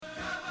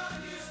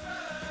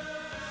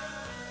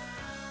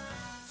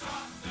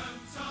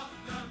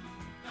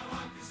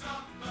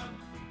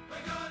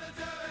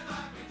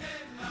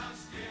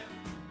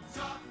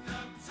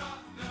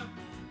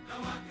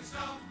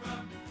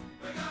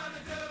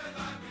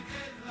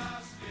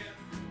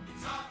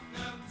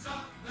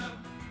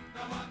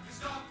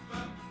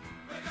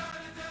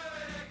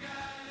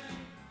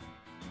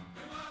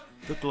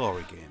The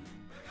Glory Game,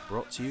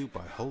 brought to you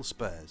by Hull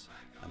Spares,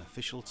 an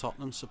official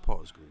Tottenham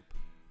supporters group.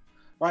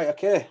 Right,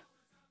 okay.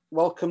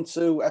 Welcome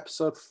to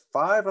episode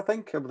 5, I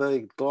think, of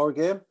the Glory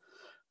Game.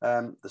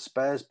 The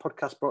Spares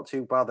podcast brought to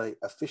you by the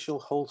official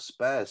Hull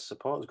Spares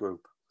supporters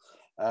group.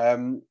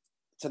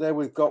 Today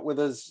we've got with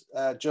us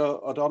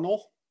Joe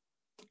O'Donnell.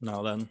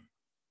 Now then.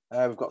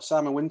 We've got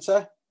Simon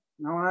Winter.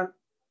 Now then.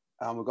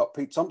 And we've got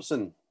Pete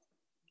Thompson.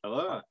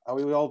 Hello. How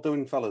are we all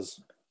doing, fellas?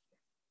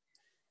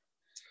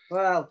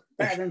 Well,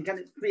 better than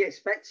can be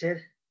expected.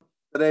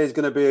 Today is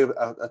going to be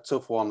a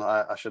tough one,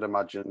 I should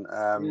imagine.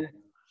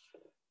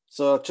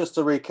 So just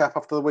to recap,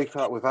 after the week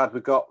that we've had,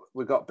 we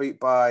got beat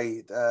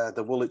by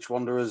the Woolwich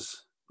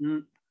Wanderers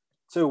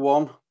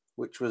 2-1,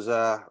 which was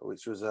a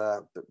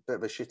bit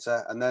of a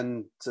shitter. And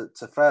then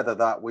to further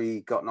that,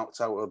 we got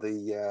knocked out of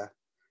the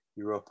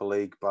Europa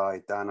League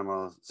by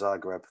Dynamo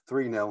Zagreb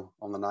 3-0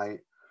 on the night.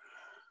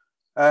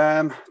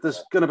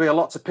 There's going to be a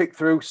lot to pick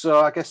through, so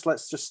I guess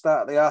let's just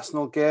start the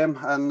Arsenal game.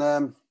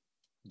 And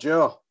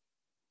Joe,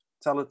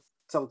 tell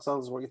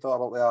us what you thought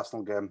about the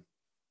Arsenal game.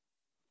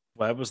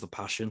 Where was the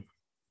passion?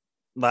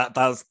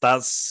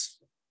 That's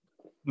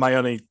my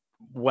only.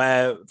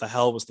 Where the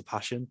hell was the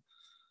passion?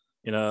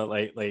 You know,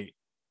 like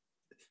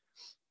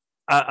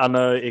I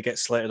know it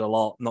gets slated a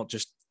lot, not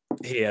just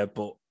here,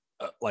 but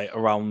like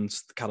around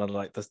kind of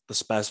like the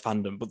Spurs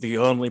fandom. But the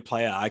only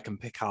player I can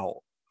pick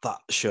out that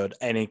showed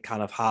any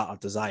kind of heart or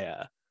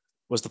desire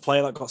was the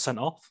player that got sent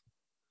off.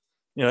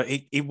 You know,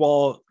 he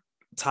wore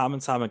time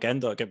and time again,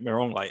 don't get me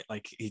wrong, like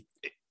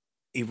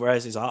he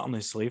wears his heart on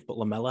his sleeve, but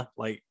Lamella,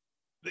 like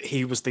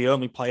he was the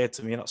only player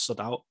to me that stood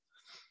out.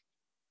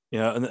 You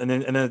know, and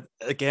in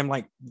a game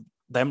like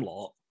them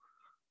lot,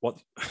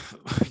 what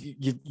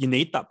you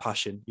need that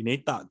passion, you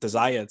need that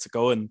desire to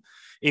go, and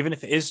even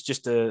if it is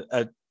just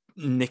a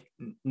nick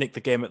the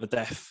game at the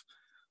death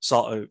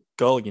sort of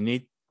goal, you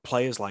need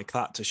players like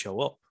that to show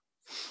up.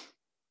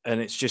 And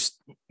it's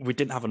just, we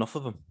didn't have enough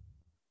of them.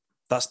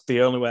 That's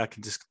the only way I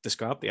can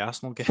describe the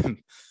Arsenal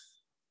game.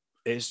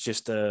 It's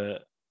just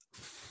a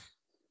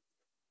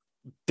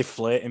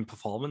deflating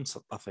performance,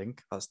 I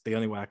think. That's the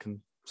only way I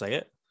can say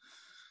it.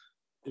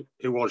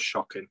 It was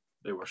shocking.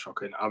 It was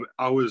shocking.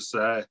 I was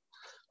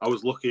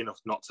lucky enough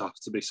not to have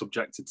to be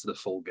subjected to the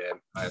full game.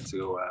 I had to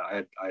go.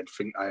 I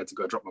had to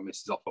go drop my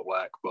missus off at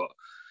work. But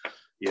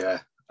yeah,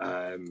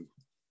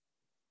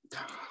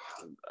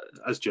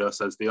 as Joe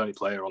says, the only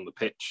player on the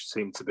pitch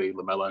seemed to be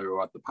Lamella, who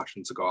had the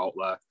passion to go out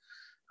there.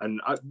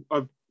 And I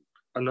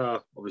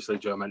know, obviously,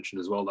 Joe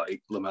mentioned as well that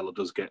Lamella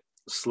does get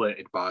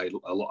slated by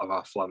a lot of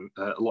our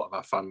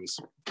fans.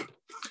 But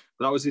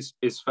that was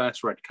his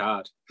first red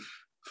card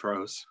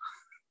for us.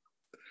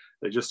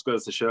 It just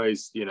goes to show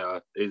he's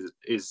I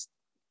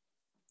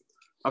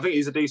think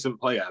he's a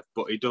decent player,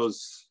 but he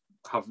does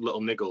have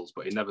little niggles,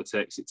 but he never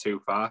takes it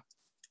too far.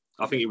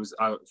 I think it was,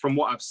 from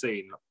what I've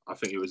seen, I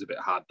think it was a bit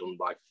hard done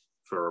by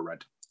for a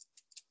red.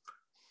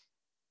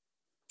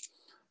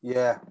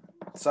 Yeah.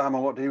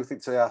 Simon, what do you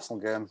think to the Arsenal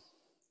game?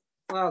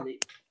 Well,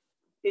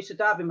 it's a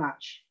derby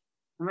match.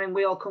 I mean,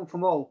 we all come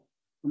from Hull,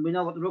 and we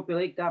know what the Rugby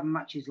League derby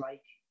match is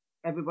like.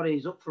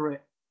 Everybody's up for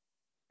it.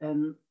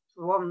 And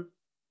for one,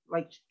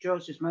 like Joe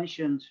just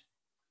mentioned,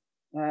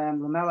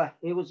 Lamella,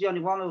 he was the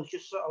only one who was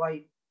just sort of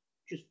like,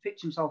 just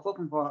picked himself up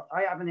and thought,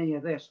 I haven't any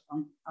of this.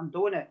 I'm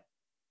doing it.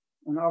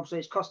 And obviously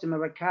it's cost him a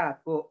red card,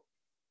 but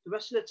the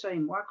rest of the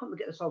team, why couldn't they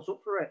get themselves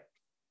up for it?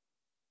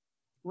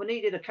 We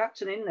needed a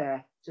captain in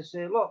there to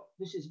say, look,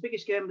 this is the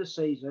biggest game of the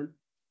season.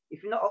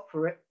 If you're not up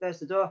for it, there's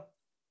the door.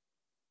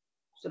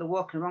 Instead of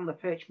walking around the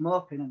pitch,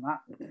 moping and that,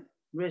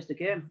 raise the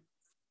game.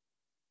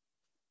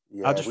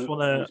 Yeah, I just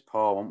want to...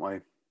 Paul, won't we?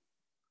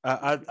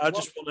 I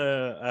just want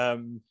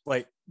to,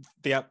 like,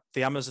 the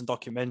Amazon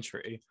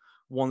documentary,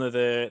 one of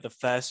the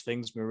first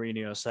things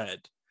Mourinho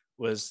said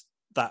was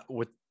that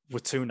we're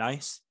too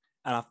nice.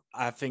 And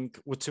I think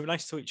we're too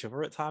nice to each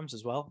other at times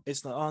as well.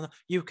 It's like, oh, no,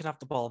 you can have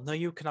the ball. No,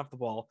 you can have the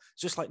ball.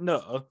 It's just like,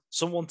 no,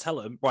 someone tell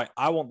him, right,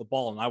 I want the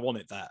ball and I want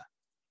it there.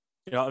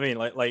 You know what I mean?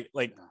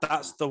 Like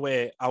that's the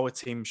way our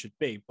team should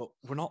be. But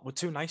we're not. We're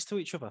too nice to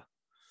each other.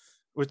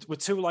 We're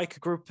too like a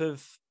group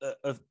of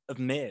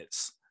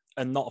mates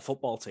and not a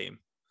football team.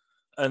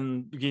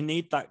 And you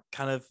need that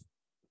kind of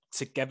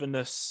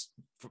togetherness,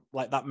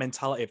 like that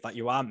mentality of that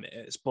you are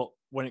mates. But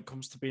when it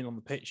comes to being on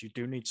the pitch, you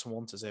do need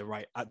someone to say,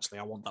 right, actually,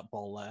 I want that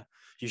ball there.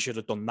 You should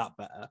have done that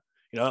better.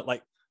 You know,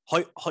 like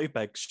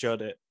Højbjerg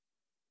showed it,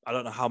 I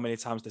don't know how many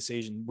times this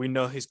season. We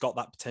know he's got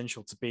that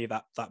potential to be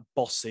that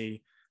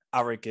bossy,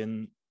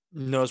 arrogant,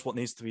 knows what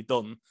needs to be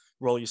done,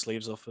 roll your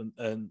sleeves up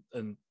and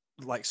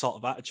like sort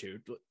of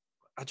attitude.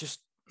 I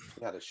just...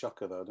 He had a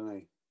shocker though, didn't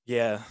he?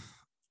 Yeah.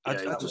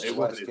 That was the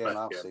worst game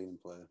I've seen him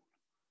play. It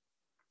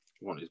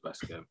wasn't his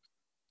best game.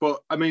 But,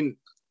 I mean,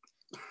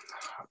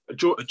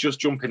 just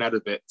jumping ahead a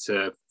bit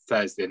to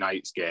Thursday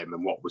night's game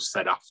and what was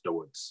said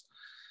afterwards.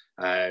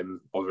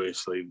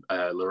 Obviously,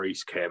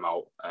 Lloris came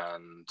out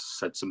and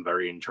said some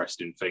very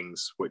interesting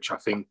things, which I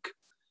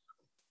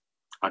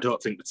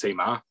don't think the team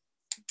are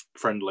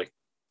friendly.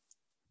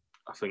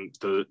 I think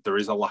there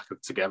is a lack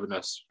of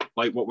togetherness,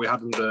 like what we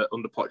had under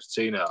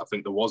Pochettino. I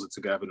think there was a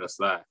togetherness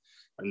there,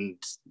 and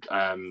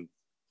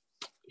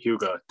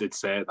Hugo did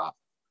say that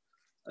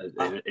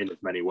in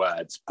as many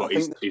words, but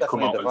he's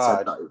come out and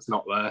said that it's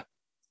not there.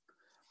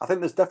 I think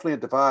there's definitely a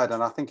divide,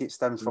 and I think it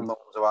stems from the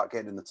ones who aren't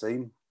getting in the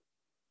team.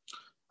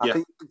 I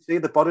think you can see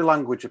the body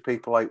language of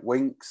people like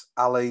Winks,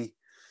 Ali.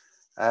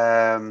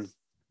 I'd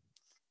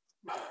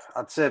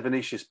say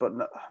Vinicius, but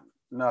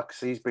no, because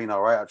he's been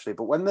all right actually.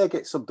 But when they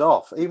get subbed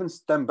off, even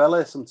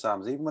Dembele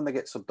sometimes, even when they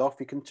get subbed off,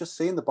 you can just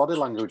see in the body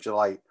language, you're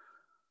like,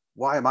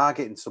 why am I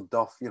getting subbed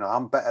off? You know,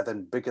 I'm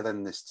bigger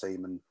than this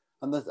team,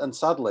 and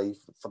sadly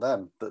for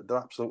them, they're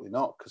absolutely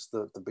not, because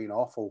they've been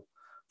awful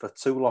for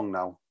too long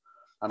now,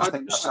 and I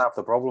think that's half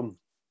the problem.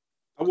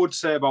 I would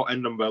say about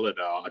Ndombele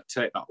though, I'd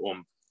take that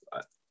one.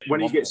 When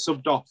he gets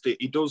subbed off,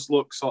 he does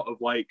look sort of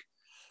like,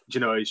 you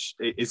know,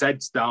 his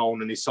head's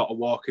down and he's sort of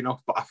walking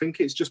off. But I think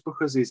it's just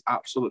because he's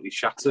absolutely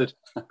shattered.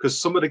 Because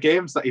some of the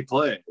games that he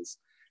plays,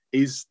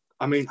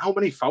 I mean, how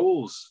many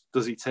fouls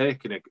does he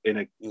take in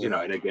a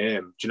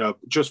game? You know,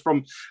 just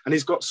from, and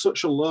he's got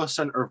such a low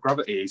centre of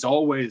gravity. He's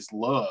always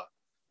low,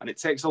 and it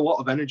takes a lot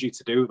of energy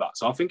to do that.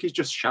 So I think he's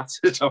just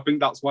shattered. I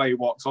think that's why he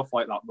walks off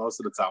like that most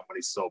of the time when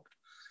he's subbed.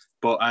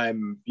 But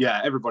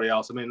everybody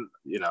else, I mean,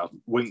 you know,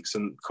 Winks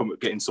and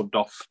getting subbed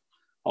off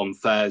on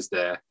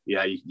Thursday,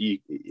 he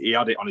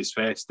had it on his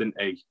face,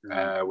 didn't he?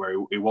 Where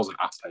he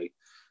wasn't happy.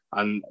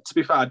 And to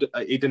be fair,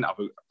 he didn't have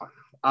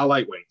I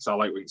like Winks. I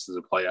like Winks as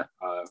a player.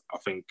 I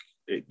think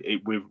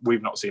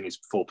we've not seen his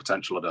full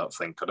potential. I don't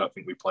think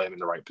we play him in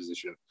the right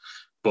position.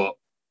 But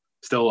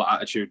still, that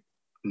attitude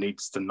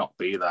needs to not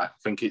be there. I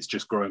think it's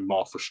just growing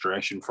more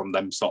frustration from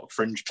them sort of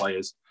fringe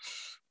players.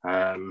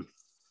 And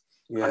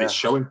it's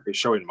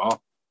showing more.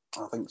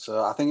 I think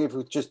so. I think if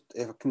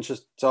I can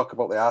just talk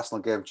about the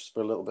Arsenal game just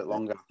for a little bit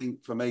longer, I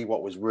think for me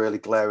what was really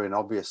glaring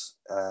obvious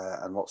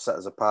and what set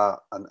us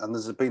apart, and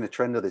there's been a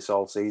trend of this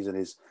all season,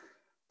 is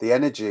the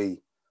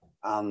energy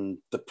and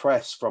the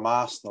press from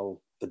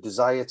Arsenal, the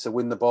desire to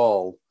win the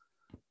ball,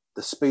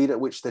 the speed at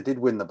which they did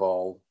win the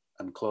ball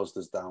and closed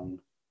us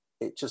down.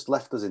 It just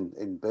left us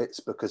in bits,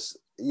 because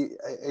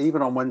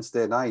even on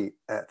Thursday night,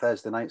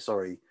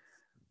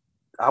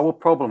 our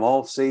problem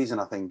all season,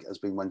 I think, has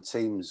been when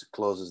teams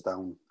close us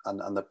down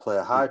and they play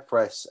a high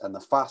press and they're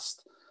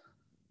fast.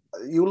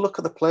 You look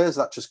at the players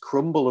that just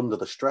crumble under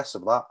the stress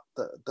of that.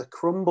 They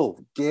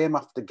crumble game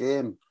after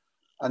game.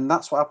 And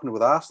that's what happened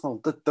with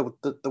Arsenal.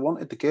 They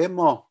wanted the game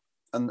more.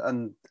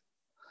 And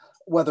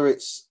whether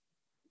it's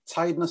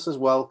tiredness as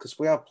well, because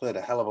we have played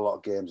a hell of a lot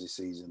of games this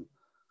season.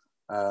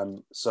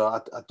 So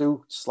I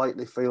do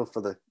slightly feel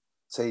for the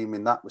team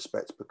in that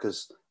respect,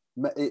 because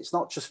it's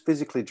not just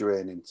physically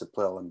draining to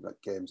play Olympic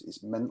games,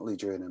 it's mentally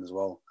draining as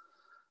well.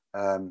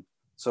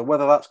 So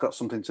whether that's got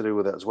something to do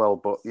with it as well,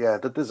 but yeah,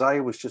 the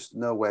desire was just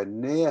nowhere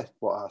near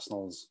what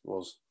Arsenal's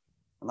was,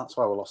 and that's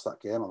why we lost that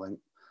game.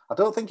 I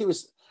don't think it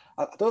was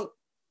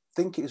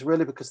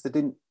really because they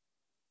didn't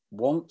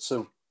want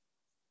to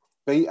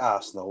beat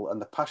Arsenal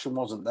and the passion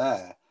wasn't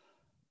there.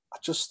 I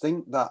just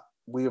think that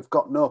we have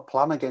got no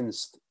plan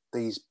against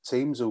these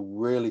teams who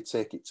really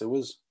take it to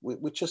us.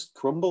 We just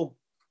crumble.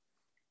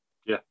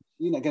 Yeah.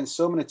 You know, against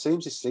so many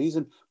teams this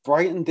season.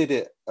 Brighton did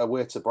it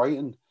away to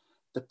Brighton.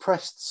 They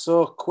pressed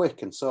so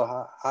quick and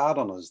so hard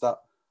on us that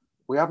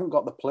we haven't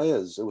got the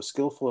players who are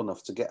skillful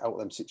enough to get out of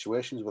them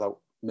situations without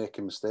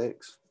making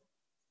mistakes.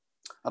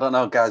 I don't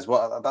know, guys.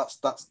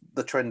 That's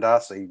the trend I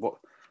see. What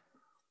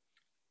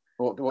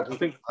do you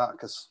think of that?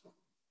 Because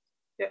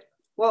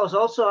well, as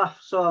also I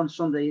saw on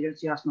Sunday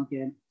against the Arsenal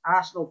game,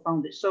 Arsenal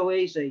found it so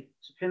easy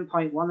to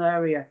pinpoint one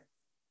area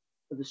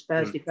for the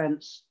Spurs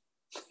defence,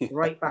 the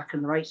right back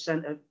and the right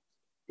centre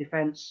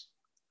defence.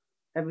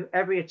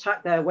 Every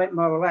attack there went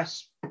more or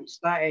less. It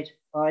started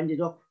or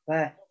ended up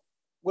there.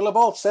 We'll have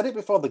all said it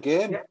before the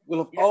game. Yeah.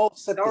 We'll have all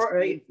said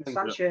Doherty,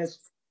 Sanchez,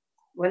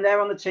 when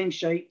they're on the team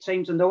sheet,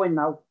 teams are knowing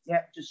now.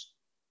 Yeah, just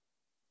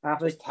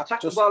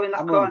attack the ball in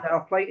that corner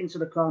or play it into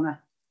the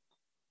corner.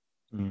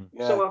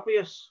 Yeah. So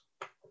obvious.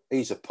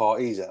 He's an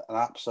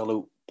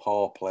absolute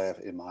poor player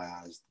in my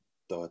eyes,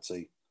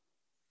 Doherty.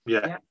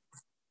 Yeah.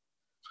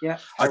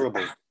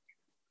 Terrible.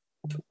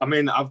 I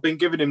mean, I've been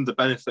giving him the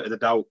benefit of the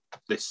doubt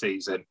this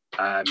season.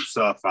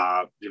 So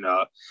far, you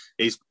know,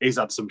 he's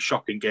had some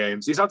shocking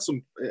games. I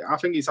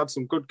think he's had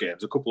some good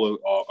games. A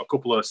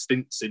couple of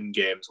stints in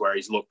games where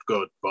he's looked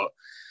good. But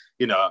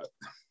you know,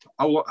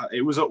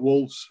 it was at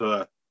Wolves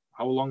for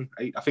how long?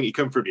 I think he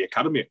came through the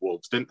academy at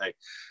Wolves, didn't he?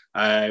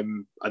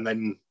 And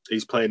then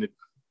he's playing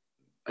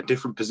a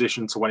different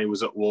position to when he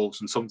was at Wolves,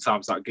 and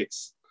sometimes that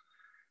gets.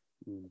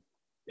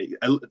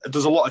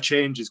 There's a lot of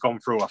changes gone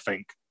through, I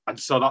think. And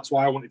so that's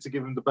why I wanted to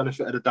give him the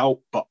benefit of the doubt,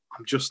 but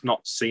I'm just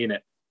not seeing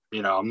it.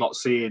 You know, I'm not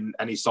seeing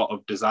any sort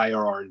of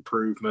desire or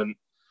improvement.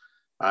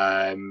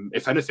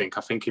 If anything,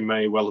 I think he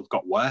may well have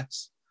got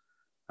worse.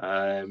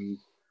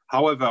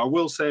 However, I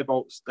will say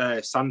about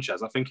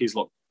Sanchez, I think he's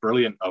looked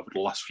brilliant over the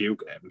last few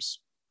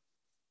games.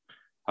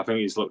 I think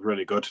he's looked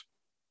really good.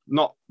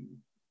 Not,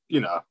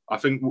 you know, I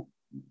think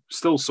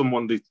still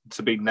someone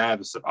to be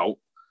nervous about,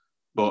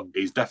 but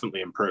he's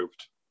definitely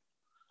improved.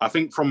 I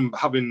think from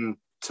having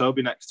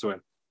Toby next to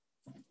him,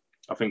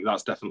 I think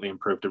that's definitely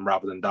improved him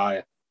rather than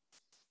Dyer.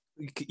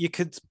 You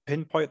could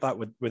pinpoint that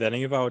with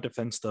any of our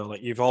defence, though.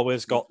 Like, you've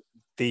always got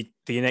the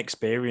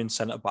inexperienced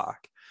centre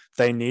back.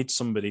 They need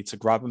somebody to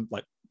grab him,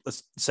 like the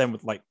same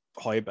with like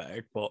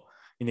Højbjerg, but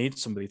you need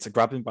somebody to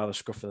grab him by the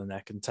scruff of the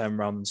neck and turn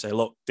around and say,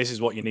 "Look, this is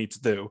what you need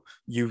to do.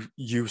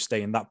 You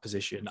stay in that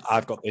position.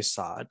 I've got this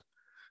side."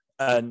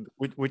 And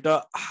we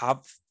don't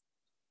have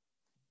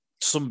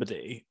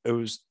somebody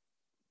who's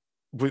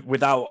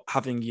without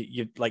having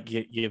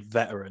your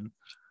veteran.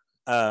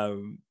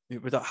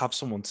 We don't have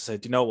someone to say,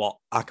 "Do you know what?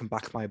 I can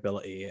back my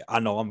ability. I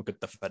know I'm a good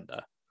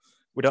defender."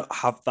 We don't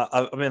have that.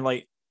 I mean,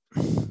 like,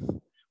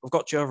 we've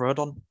got Joe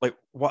Rodon, like,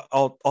 what,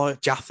 or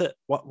Jaffet.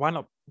 Why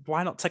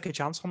not take a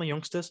chance on the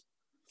youngsters?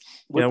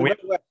 We'd be no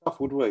worse off,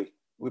 would we?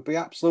 We'd be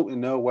absolutely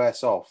no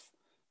worse off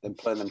than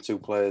playing them two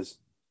players.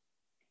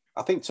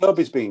 I think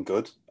Toby's been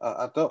good.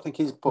 I don't think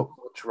he's put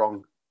much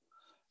wrong.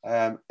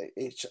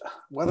 It's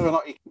whether or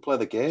not he can play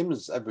the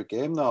games every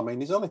game, though. I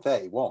mean, he's only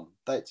 31,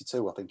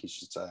 32, I think he's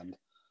just turned.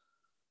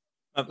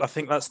 I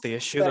think that's the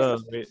issue, though.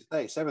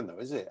 37, though,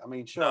 is it? I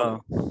mean, sure.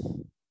 No.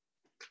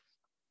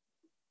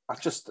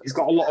 He's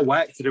got a lot of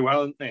work to do,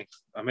 hasn't he?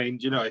 I mean,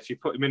 you know, if you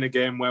put him in a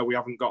game where we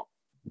haven't got...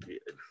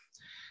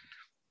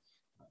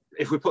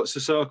 If we put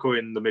Sissoko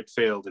in the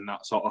midfield in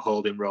that sort of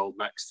holding role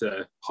next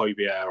to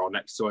Højbjerg or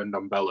next to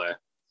Ndombele,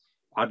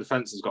 our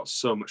defence has got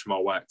so much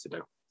more work to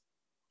do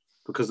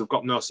because they've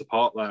got no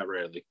support there,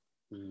 really.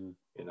 You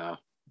know,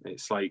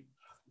 it's like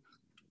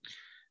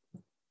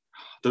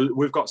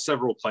we've got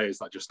several players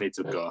that just need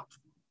to go,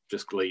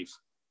 just leave.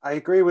 I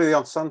agree with you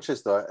on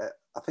Sanchez, though.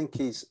 I think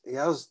he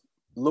has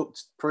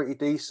looked pretty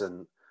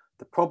decent.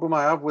 The problem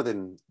I have with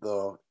him,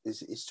 though, is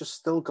he's just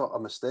still got a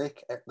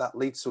mistake that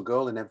leads to a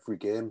goal in every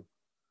game.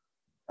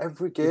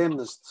 Every game,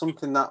 there's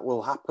something that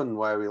will happen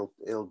where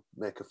he'll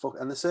make a fuck.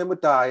 And the same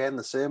with Dyer, and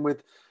the same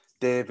with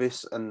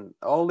Davis, and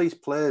all these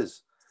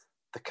players.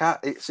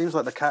 It seems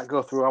like they can't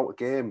go throughout a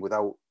game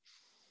without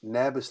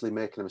nervously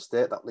making a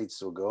mistake that leads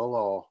to a goal.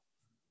 Or,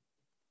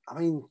 I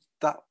mean,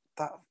 that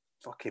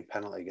fucking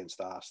penalty against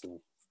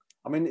Arsenal.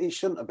 I mean, it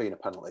shouldn't have been a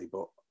penalty,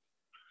 but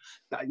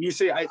you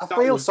see, I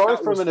feel sorry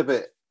for him in a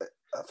bit.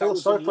 I feel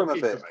sorry for him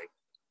a bit.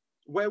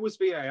 Where was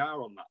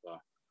VAR on that, though?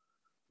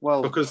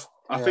 Well, because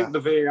I think the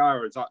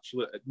VAR is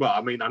actually... Well,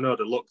 I mean, I know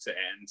they looked at it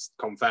and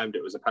confirmed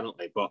it was a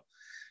penalty, but,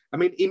 I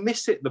mean, he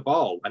missed the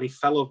ball and he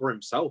fell over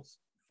himself.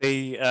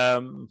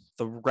 The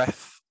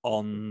ref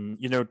on...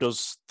 You know,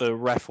 does the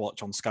ref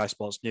watch on Sky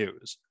Sports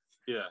News?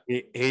 Yeah.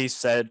 He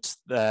said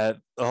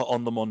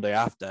on the Monday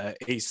after,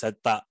 he said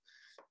that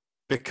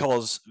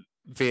because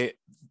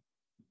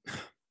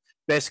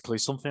basically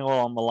something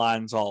along the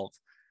lines of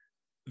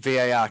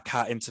VAR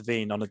can't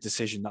intervene on a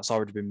decision that's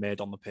already been made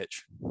on the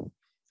pitch.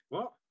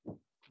 What?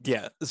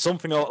 Yeah,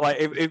 something like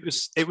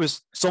it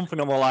was something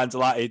on the lines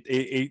of that.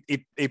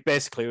 It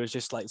basically was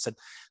just like said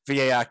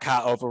VAR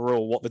can't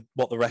overrule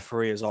what the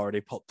referee has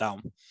already put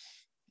down.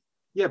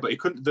 Yeah, but he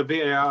couldn't. The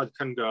VAR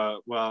can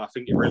go, well, I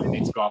think you really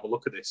need to go have a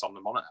look at this on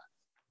the monitor.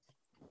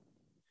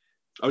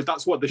 Oh,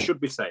 that's what they should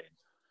be saying.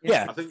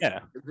 Yeah, I think yeah.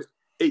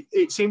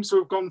 It seems to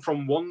have gone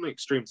from one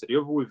extreme to the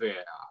other with VAR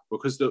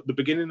because the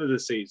beginning of the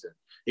season,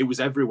 it was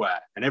everywhere.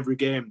 And every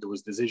game, there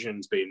was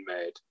decisions being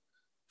made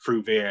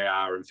through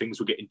VAR and things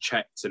were getting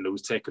checked and it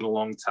was taking a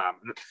long time.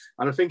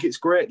 And I think it's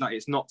great that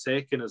it's not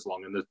taking as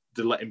long and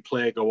they're letting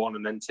play go on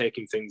and then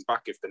taking things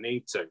back if they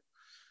need to.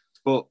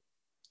 But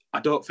I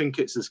don't think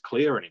it's as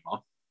clear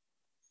anymore.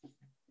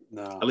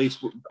 No.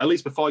 At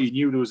least before you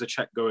knew there was a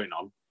check going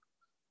on,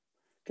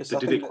 they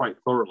did it quite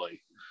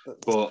thoroughly.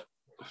 But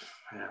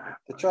yeah,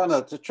 they're trying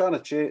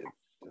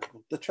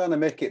to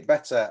make it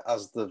better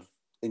as they've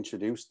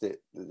introduced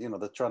it. You know,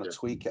 they're trying to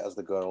tweak it as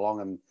they go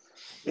along, and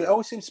it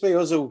always seems to be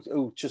us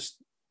who just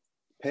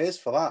pays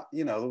for that.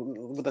 You know,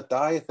 with the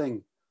Dyer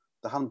thing,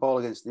 the handball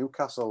against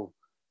Newcastle,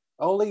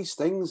 all these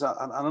things.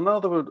 And I know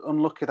they were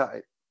unlucky that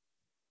it,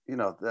 you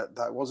know,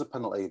 that was a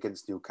penalty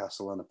against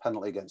Newcastle and a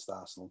penalty against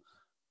Arsenal,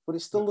 but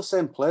it's still the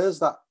same players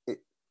that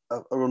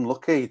are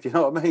unlucky. Do you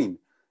know what I mean?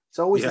 It's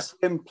always the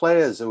same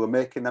players who are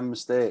making them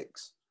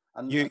mistakes.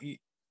 And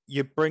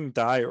you bring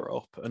Dyer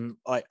up, and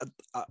like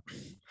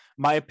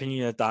my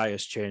opinion of Dyer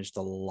has changed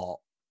a lot.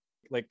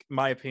 Like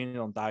my opinion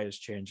on Dyer has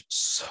changed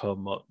so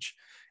much.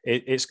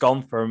 It's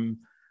gone from,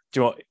 do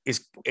you know what,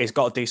 he's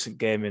got a decent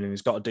game in him,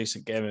 he's got a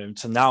decent game in him,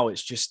 to now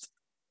it's just,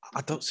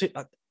 I don't see.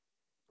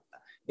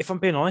 If I'm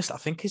being honest, I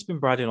think he's been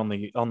riding on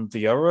the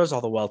Euros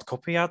or the World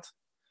Cup he had.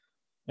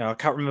 You know, I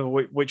can't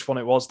remember which one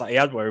it was that he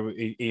had where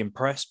he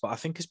impressed, but I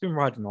think he's been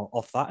riding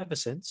off that ever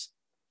since.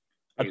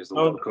 He was the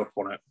World Cup,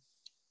 wasn't it?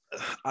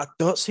 I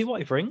don't see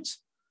what he brings.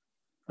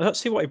 I don't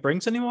see what he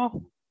brings anymore.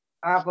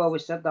 I've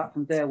always said that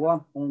from day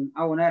one. And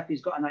how on earth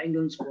he's got in that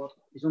England squad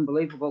is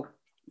unbelievable.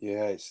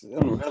 Yeah, it's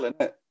unreal, isn't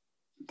it?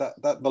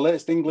 That the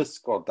latest English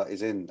squad that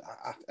he's in,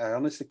 I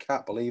honestly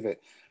can't believe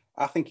it.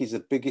 I think he's the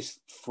biggest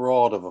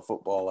fraud of a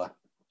footballer.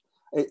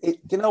 Do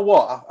you know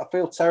what? I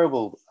feel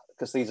terrible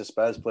because these are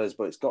Spurs players,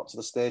 but it's got to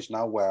the stage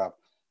now where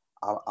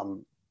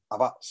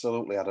I've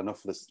absolutely had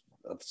enough of this,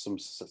 of some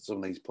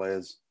of these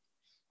players.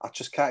 I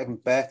just can't even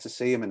bear to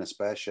see him in a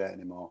Spurs shirt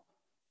anymore.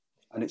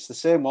 And it's the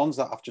same ones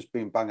that I've just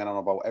been banging on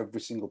about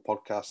every single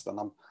podcast, and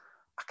I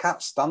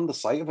can't stand the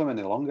sight of him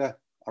any longer.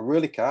 I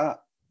really can't,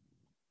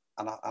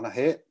 and I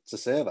hate to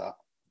say that.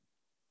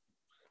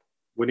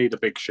 We need a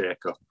big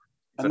shake-up.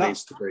 There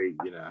needs to be,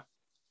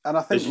 And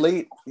I think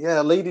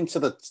leading to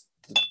the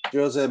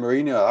Jose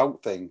Mourinho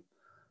out thing.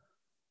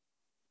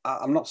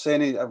 I'm not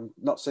saying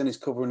he's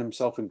covering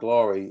himself in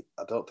glory.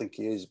 I don't think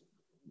he is,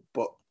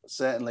 but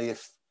certainly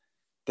if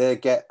they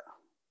get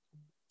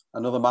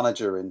another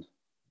manager in,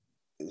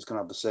 he's going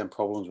to have the same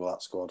problems with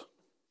that squad.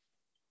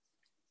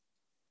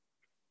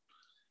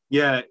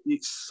 Yeah,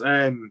 it's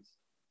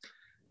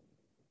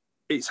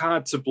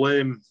hard to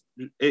blame.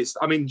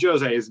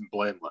 Jose isn't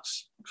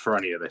blameless for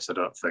any of this. I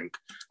don't think.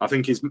 I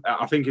think his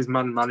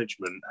man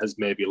management has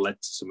maybe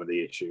led to some of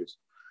the issues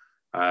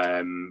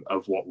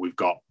of what we've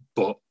got,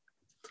 but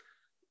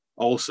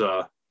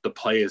also the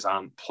players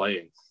aren't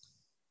playing.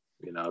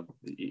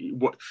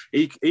 What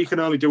he can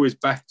only do his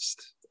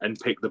best and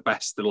pick the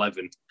best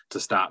 11 to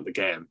start the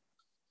game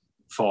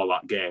for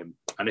that game,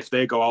 and if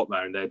they go out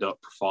there and they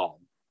don't perform,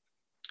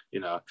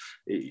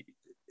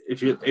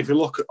 if you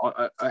look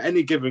at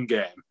any given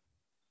game,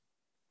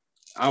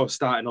 our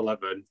starting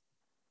 11,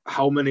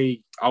 how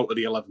many out of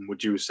the 11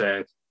 would you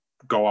say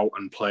go out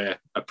and play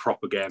a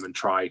proper game and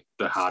try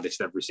the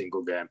hardest every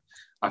single game?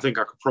 I think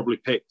I could probably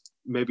pick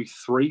maybe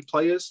 4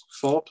 players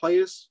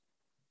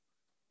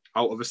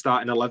out of a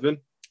starting 11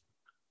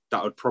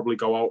 that would probably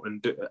go out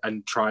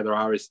and try their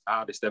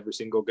hardest every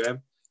single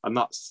game, and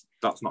that's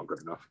not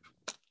good enough.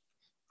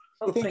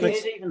 Well, the thing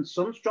is, even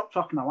Son's dropped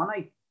off now,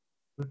 hasn't he?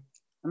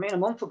 A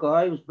month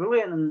ago he was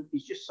brilliant, and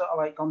he's just sort of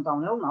like gone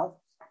downhill now,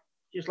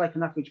 just like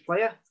an average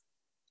player.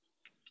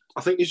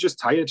 I think he's just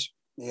tired.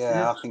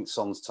 Yeah, I think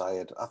Son's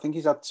tired. I think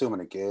he's had too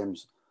many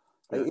games.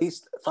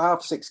 He's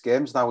 5-6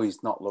 games now.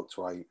 He's not looked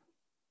right.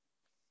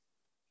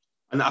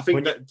 And I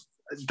think that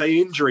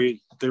the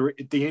injury,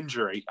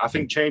 I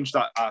think changed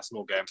that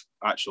Arsenal game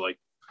actually.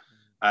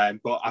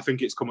 But I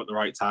think it's come at the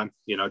right time.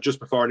 Just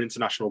before an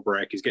international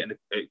break, he's getting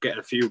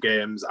a few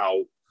games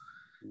out.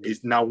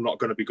 He's now not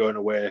going to be going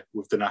away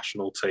with the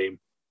national team,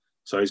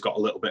 so he's got a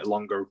little bit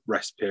longer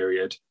rest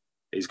period.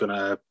 He's going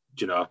to,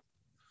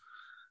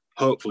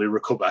 hopefully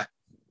recover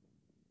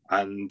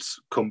and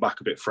come back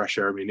a bit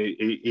fresher.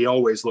 He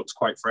always looks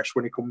quite fresh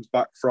when he comes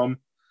back from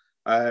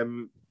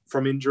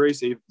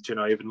injuries, even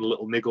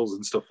little niggles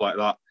and stuff like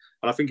that.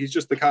 And I think he's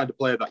just the kind of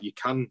player that you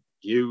can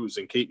use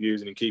and keep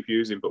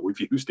using, but we've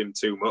used him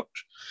too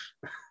much.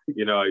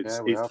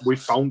 We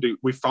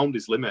found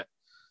his limit.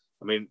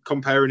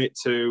 Comparing it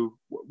to,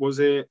 was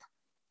it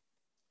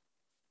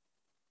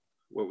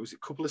a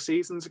couple of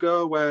seasons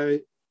ago where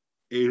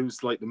he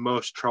was like the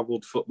most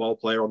travelled football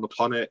player on the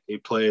planet. He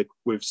played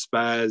with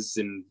Spurs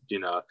in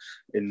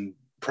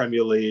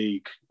Premier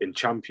League, in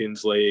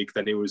Champions League.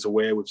 Then he was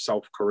away with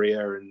South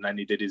Korea, and then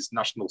he did his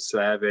national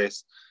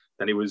service.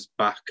 Then he was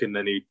back, and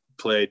then he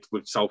played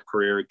with South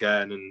Korea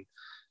again. And,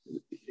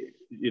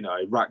 he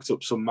racked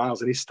up some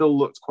miles, and he still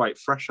looked quite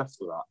fresh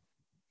after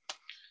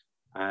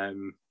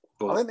that.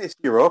 But I think this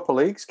Europa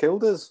League's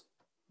killed us.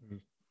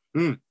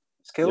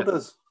 It's killed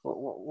us.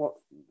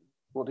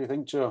 What do you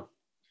think, Joe?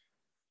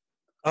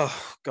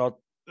 Oh God,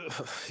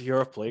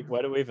 Europa League.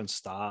 Where do we even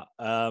start?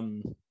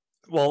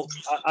 Well,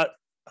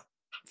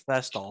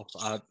 first off,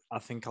 I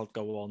think I'll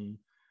go on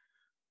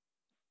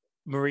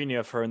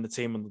Mourinho throwing the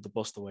team under the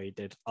bus the way he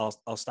did.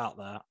 I'll start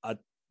there. I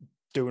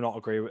do not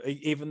agree with,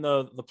 even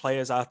though the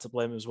players are to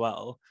blame as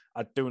well.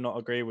 I do not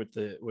agree with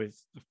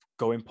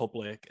going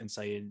public and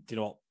saying,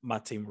 my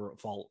team were at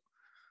fault.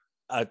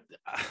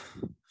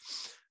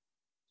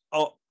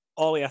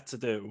 All he had to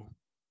do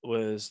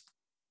was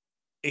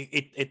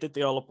it did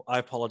the all. I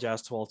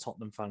apologise to all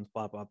Tottenham fans,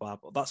 blah blah blah.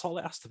 But that's all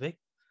it has to be.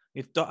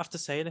 You don't have to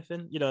say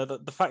anything.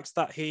 The facts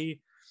that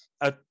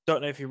I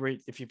don't know if you've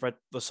read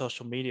the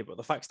social media, but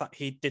the facts that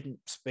he didn't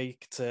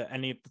speak to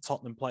any of the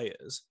Tottenham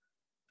players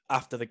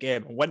after the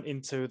game and went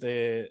into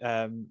the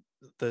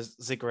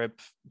Zagreb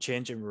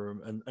changing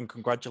room and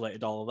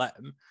congratulated all of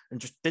them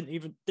and just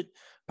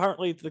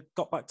apparently they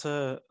got back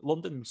to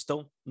London,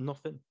 still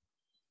nothing.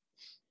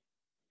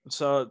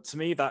 So to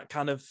me, that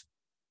kind of...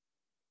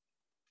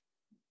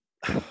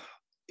 To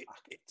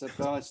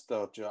be honest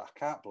though, Joe, I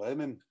can't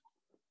blame him.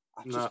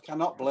 I just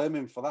cannot blame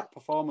him for that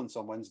performance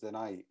on Wednesday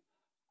night.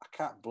 I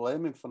can't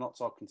blame him for not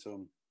talking to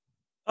him.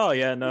 Oh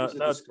yeah, no, it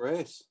was a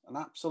disgrace, an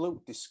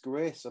absolute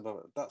disgrace.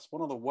 That's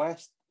one of the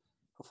worst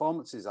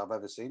performances I've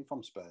ever seen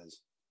from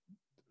Spurs.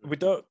 We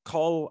don't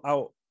call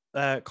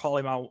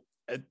him out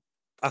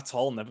at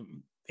all, never,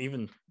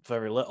 even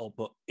very little.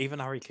 But even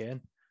Harry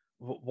Kane,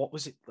 what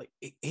was it like?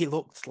 He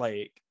looked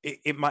like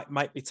it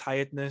might be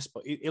tiredness,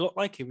 but he looked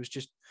like he was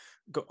just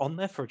on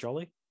there for a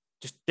jolly.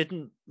 Just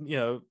didn't,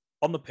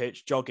 on the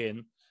pitch, jog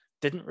in.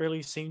 Didn't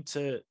really seem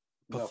to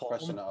perform. No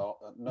pressing at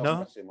all. No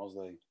pressing, was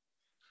there?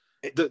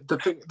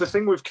 The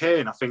thing with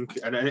Kane, I think,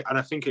 and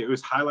I think it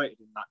was highlighted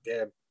in that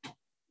game.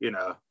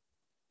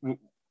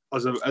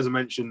 as I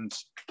mentioned,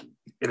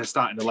 in a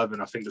starting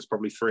 11, I think there's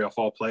probably 3 or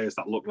 4 players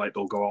that look like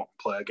they'll go out and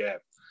play a game.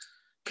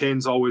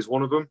 Kane's always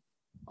one of them,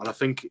 and I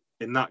think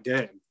in that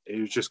game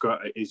he's just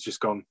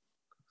gone.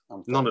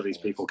 None of these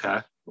people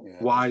care. Yeah.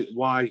 Why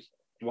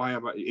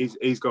am I?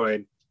 He's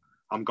going.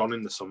 I'm gone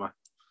in the summer,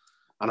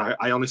 and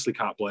I honestly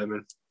can't blame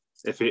him.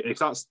 If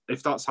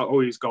that's how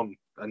he's gone,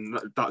 and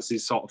that's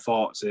his sort of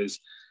thoughts is,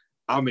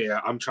 I'm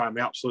here. I'm trying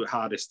my absolute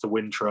hardest to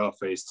win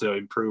trophies, to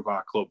improve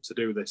our club, to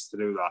do this, to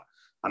do that,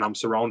 and I'm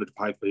surrounded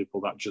by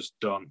people that just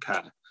don't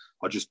care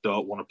or just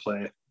don't want to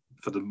play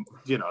for them.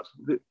 You know,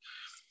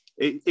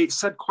 it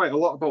said quite a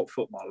lot about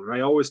football, and I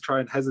always try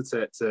and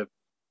hesitate to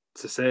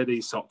say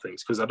these sort of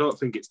things because I don't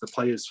think it's the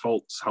players'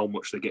 faults how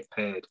much they get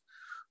paid,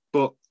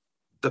 but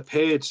they're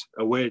paid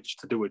a wage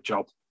to do a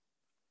job.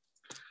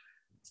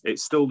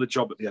 It's still the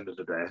job at the end of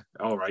the day.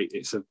 All right,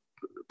 it's a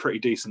pretty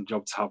decent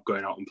job to have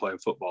going out and playing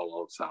football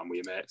all the time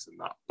with your mates and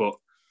that, but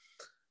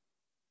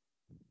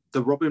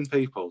they're robbing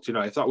people. You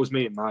know, if that was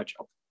me in my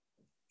job,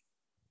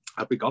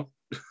 I'd be gone.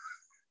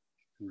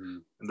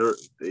 And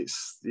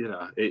it's, you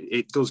know,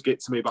 it does get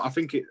to me, but I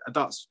think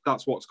that's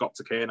what's got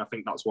to Kane. I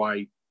think that's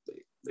why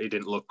he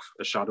didn't look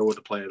a shadow of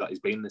the player that he's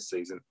been this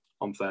season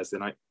on Thursday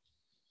night.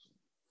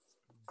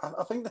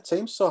 I think the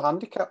team's so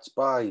handicapped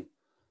by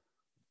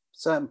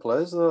certain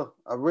players, though.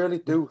 I really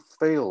do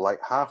feel like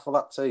half of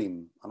that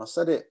team, and I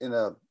said it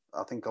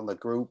I think on the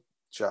group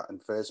chat in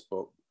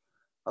Facebook,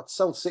 I'd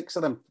sell 6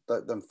 of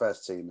them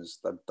first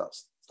teamers that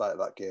started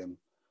that game.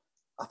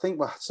 I think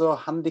we're so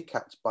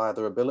handicapped by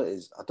their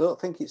abilities. I don't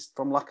think it's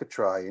from lack of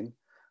trying.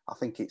 I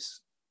think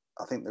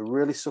they're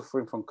really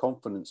suffering from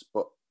confidence,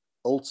 but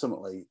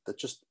ultimately they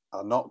just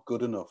are not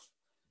good enough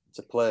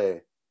to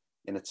play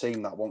in a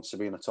team that wants to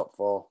be in a top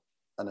 4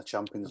 and a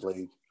Champions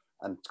League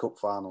and cup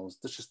finals.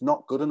 They're just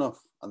not good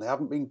enough, and they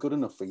haven't been good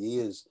enough for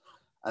years.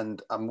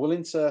 And I'm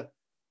willing to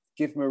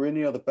give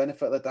Mourinho the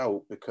benefit of the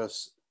doubt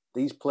because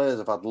these players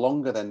have had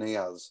longer than he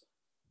has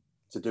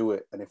to do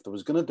it. And if they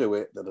was going to do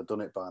it, they'd have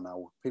done it by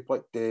now. People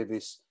like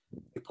Davis,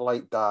 people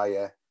like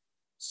Dyer,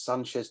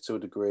 Sanchez to a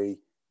degree,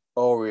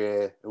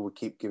 Aurier, who we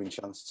keep giving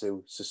chance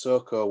to,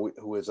 Sissoko,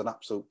 who was an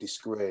absolute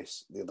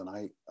disgrace the other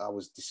night. I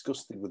was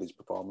disgusted with his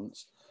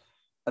performance.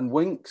 And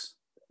Winks,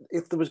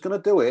 if they was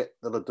going to do it,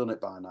 they'd have done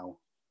it by now.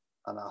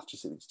 And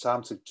it's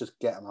time to just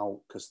get them out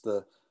because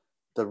they're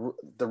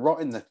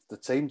rotting the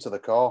team to the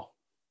core.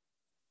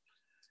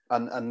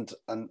 And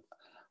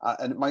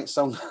it might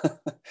sound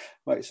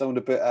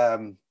a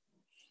bit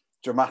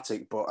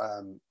dramatic, but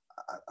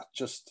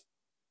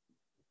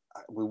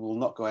we will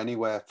not go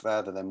anywhere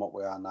further than what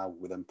we are now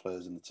with them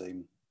players in the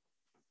team.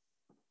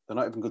 They're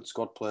not even good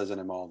squad players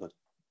anymore.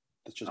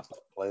 They're just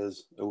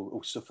players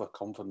who suffer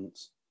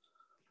confidence.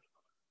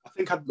 I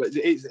think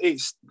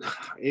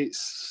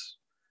it's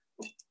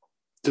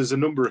there's a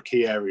number of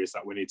key areas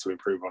that we need to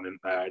improve on in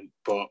there,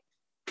 but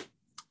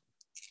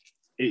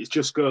it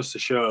just goes to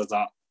show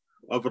that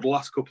over the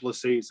last couple of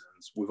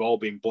seasons, we've all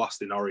been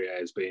blasting Aurier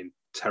as being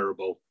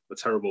terrible, a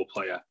terrible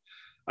player.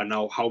 And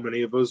now how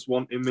many of us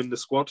want him in the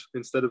squad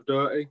instead of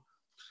Doherty?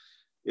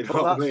 You know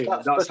what I mean?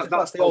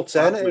 That's the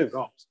alternative.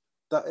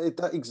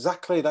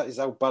 That is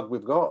how bad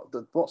we've got.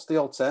 What's the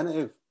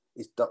alternative?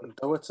 Is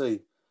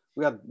Doherty.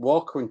 We had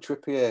Walker and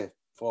Trippier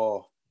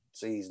 4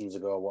 seasons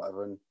ago or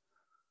whatever, and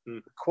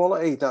the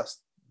quality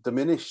that's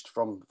diminished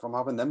from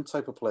having them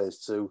type of players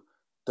to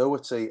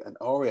Doherty and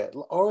Aurier.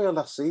 Aurier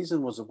last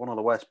season was one of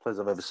the worst players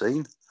I've ever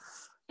seen.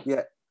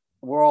 Yet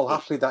we're all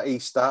happy that he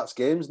starts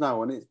games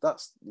now, and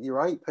you're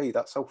right, Pete.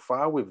 That's how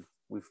far we've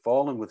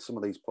fallen with some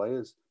of these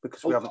players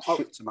because we haven't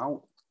shipped them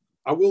out.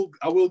 I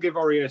will give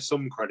Aurier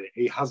some credit.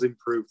 He has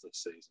improved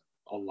this season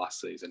on last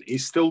season.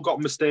 He's still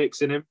got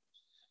mistakes in him,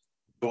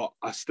 but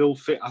I still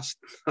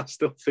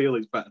feel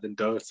he's better than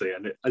Doherty.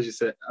 And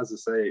as I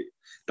say,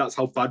 that's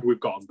how bad we've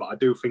gotten. But I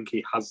do think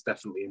he has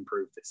definitely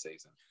improved this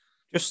season.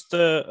 Just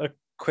a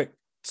quick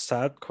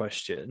sad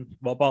question.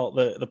 What about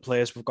the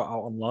players we've got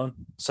out on loan?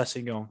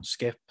 Sessegnon,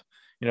 Skip.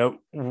 You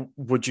know,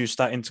 would you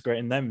start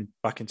integrating them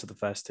back into the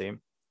first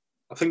team?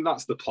 I think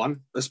that's the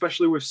plan,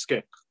 especially with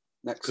Skip,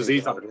 because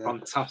he's had a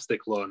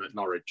fantastic loan at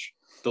Norwich.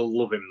 They'll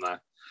love him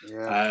there.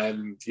 Yeah.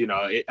 You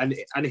know,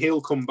 and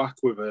he'll come back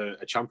with a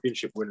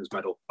championship winners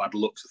medal by the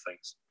looks of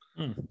things.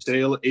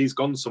 So he's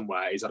gone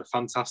somewhere. He's had a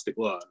fantastic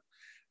loan,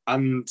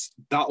 and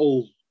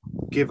that'll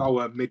give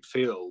our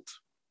midfield.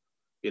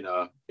 You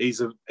know,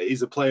 he's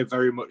a player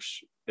very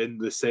much in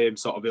the same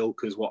sort of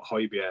ilk as what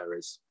Højbjerg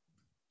is.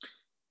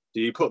 Do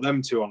you put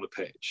them two on the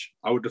pitch?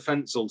 Our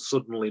defence will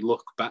suddenly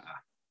look better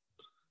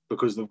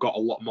because they've got a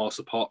lot more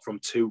support from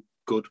 2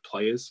 good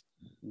players.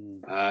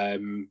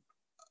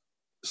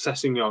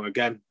 Sessegnon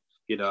again,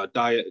 you know,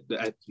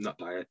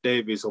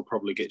 Davies will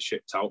probably get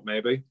shipped out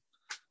maybe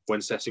when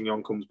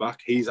Sessegnon comes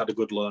back. He's had a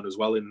good loan as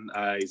well.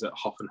 He's at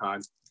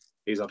Hoffenheim.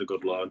 He's had a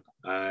good loan.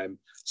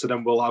 So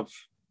then we'll have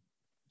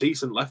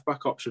decent left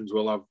back options.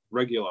 We'll have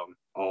Reguilon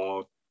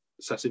or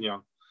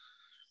Sessegnon.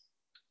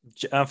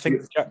 I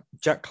think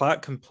Jack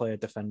Clark can play a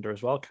defender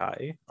as well,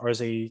 can't he? Or is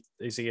he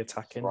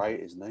attacking? Right,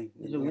 isn't he?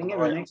 He's a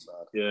winger, isn't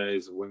he? Yeah,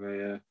 he's a winger,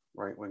 yeah.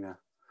 right winger.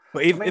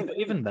 But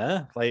even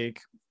there,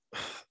 like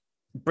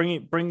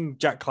bring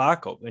Jack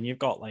Clark up, and you've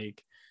got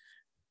like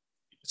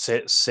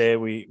say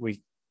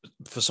we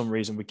for some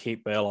reason we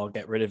keep Bale or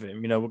get rid of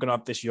him. You know, we're gonna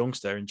have this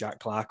youngster in Jack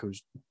Clark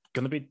who's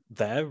gonna be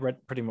there,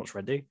 pretty much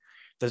ready.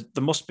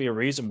 There must be a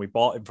reason we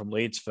bought him from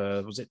Leeds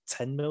for, was it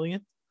 10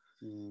 million?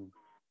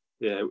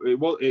 Yeah,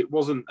 it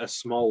wasn't a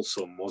small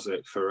sum, was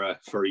it, for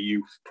a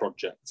youth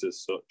project as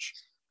such?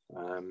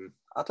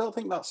 I don't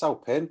think that's our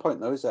pain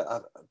point, though, is it?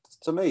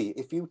 To me,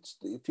 if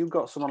you've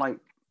got someone like,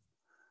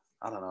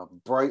 I don't know,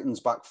 Brighton's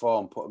back four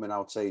and put them in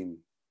our team,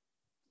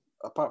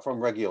 apart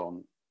from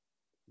Reguilon,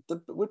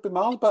 would be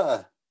miles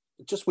better.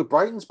 Just with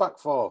Brighton's back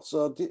four.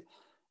 So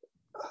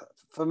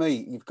for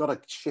me, you've got to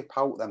ship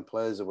out them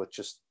players who were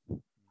just.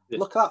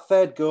 Look at that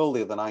third goal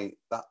the other night.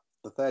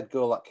 The third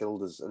goal that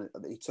killed us, and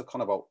he took on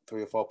about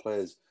 3 or 4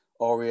 players.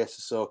 Aurier,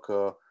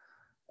 Sissoko,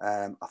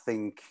 I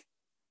think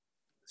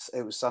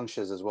it was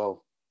Sanchez as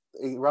well.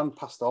 He ran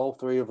past all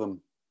 3 of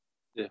them.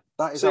 Yeah,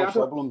 that is our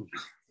problem.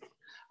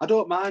 I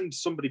don't mind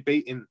somebody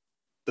beating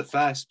the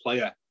first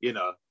player. You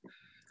know,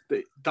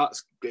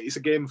 it's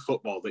a game of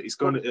football. That it's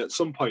going to, at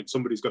some point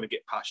somebody's going to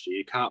get past you.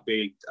 You can't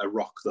be a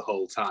rock the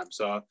whole time.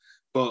 So,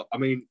 but I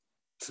mean,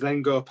 to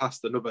then go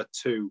past another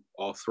 2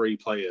 or 3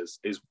 players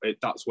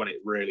that's when it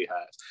really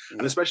hurts. Yeah.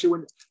 And especially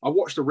when I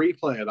watched a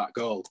replay of that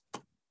goal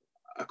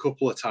a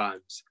couple of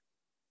times,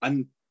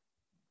 and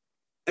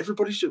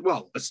everybody should.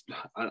 Well,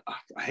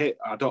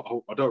 I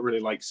don't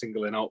really like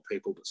singling out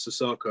people, but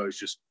Sissoko has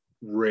just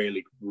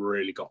really,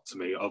 really got to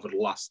me over the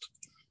last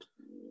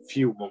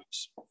few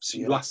months.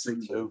 Last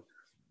season,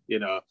 you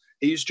know,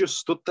 he's just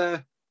stood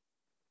there.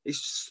 He's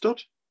just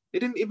stood. He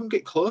didn't even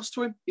get close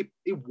to him.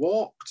 He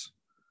walked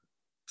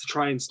to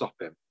try and stop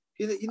him.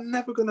 You're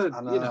never going to,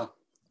 you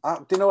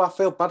know. I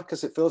feel bad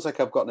because it feels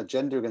like I've got an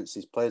agenda against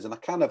these players, and I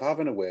kind of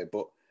have in a way,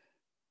 but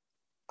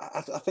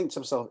I think to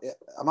myself,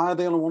 am I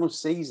the only one who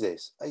sees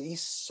this?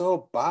 He's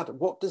so bad.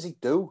 What does he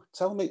do?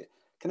 Tell me.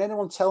 Can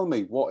anyone tell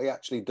me what he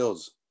actually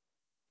does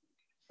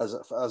as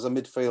a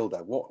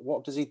midfielder?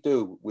 What does he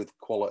do with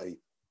quality?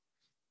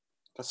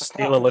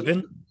 Steal a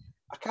living?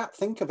 I can't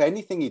think of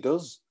anything he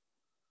does.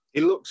 He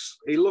looks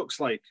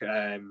like...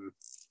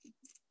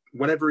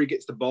 whenever he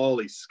gets the ball,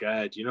 he's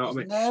scared. You know what I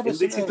mean? Nervous,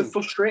 this is the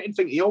frustrating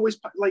thing. He always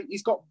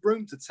he's got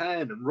room to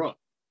turn and run,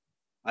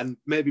 and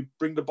maybe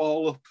bring the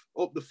ball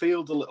up the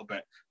field a little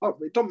bit. Oh,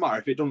 it doesn't matter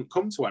if it doesn't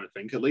come to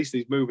anything. At least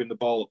he's moving the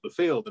ball up the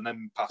field and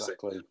then pass it.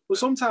 But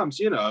sometimes,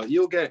 you know,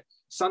 you'll get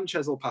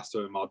Sanchez will pass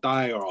to him, or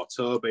Dyer, or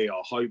Toby,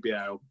 or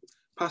Højbjerg will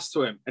pass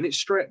to him, and it's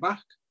straight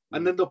back.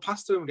 And then they'll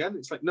pass to him again.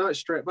 It's like, no, it's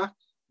straight back.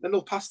 Then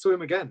they'll pass to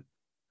him again,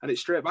 and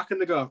it's straight back. And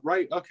they go,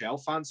 right, okay, I'll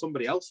find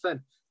somebody else then.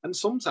 And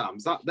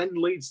sometimes that then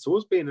leads to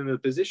us being in a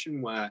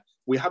position where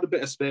we had a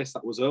bit of space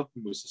that was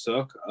open with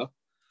Sissoko,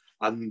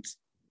 and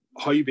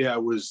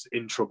Højbjerg was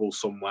in trouble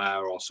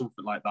somewhere or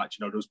something like that.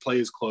 You know, there was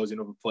players closing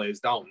other players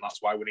down. That's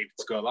why we needed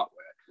to go that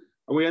way.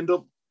 And we end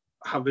up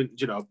having,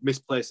 you know,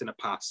 misplacing a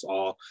pass,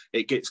 or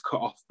it gets cut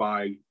off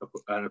by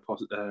an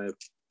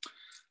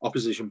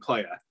opposition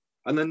player.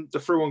 And then they're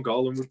through on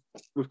goal and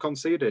we've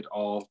conceded,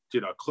 or,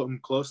 you know, come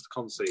close to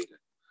conceding.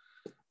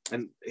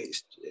 And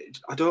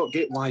I don't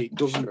get why it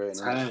doesn't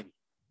turn.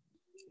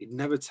 It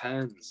never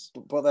turns.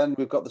 But then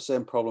we've got the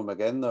same problem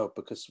again, though,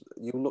 because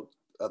you looked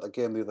at the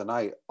game the other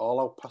night, all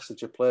our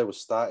passage of play was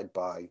started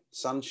by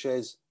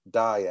Sanchez,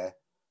 Dyer,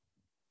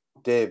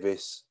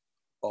 Davis,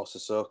 or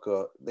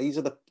Sissoko. These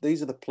are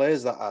the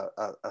players that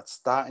are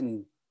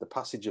starting the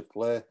passage of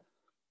play.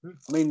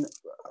 I mean,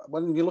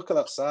 when you look at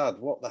that side,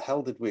 what the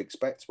hell did we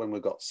expect when we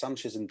got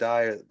Sanchez and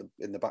Dyer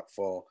in the back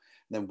 4,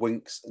 and then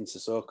Winks and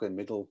Sissoko in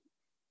middle?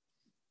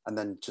 And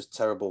then just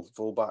terrible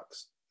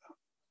fullbacks.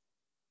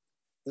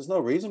 There's no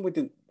reason we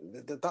didn't.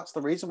 That's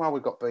the reason why we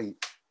got beat.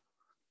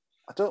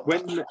 I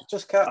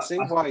just can't see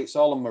why it's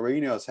all on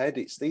Mourinho's head.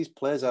 It's these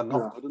players are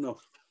not good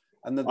enough.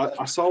 And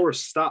I saw a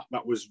stat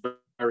that was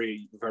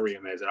very, very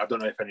amazing. I don't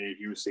know if any of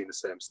you have seen the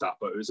same stat,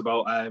 but it was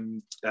about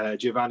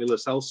Giovanni Lo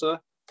Celso.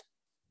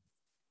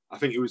 I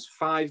think it was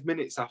 5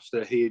 minutes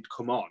after he had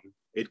come on,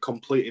 he'd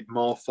completed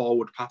more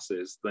forward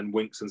passes than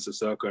Winks and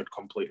Sissoko had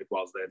completed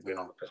whilst they'd been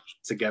on the pitch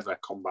together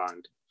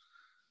combined.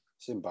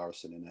 It's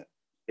embarrassing, isn't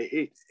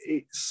it?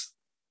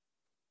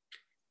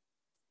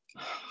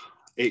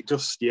 It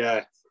just,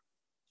 yeah.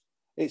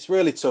 It's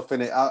really tough,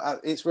 isn't it?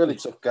 It's really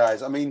tough,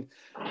 guys. I mean,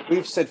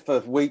 we've said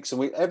for weeks,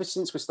 and ever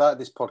since we started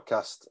this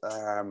podcast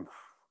a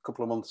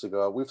couple of months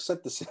ago, we've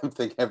said the same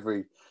thing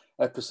every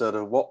episode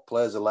of what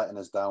players are letting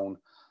us down.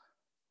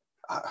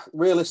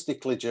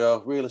 Realistically,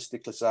 Joe,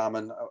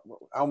 Simon,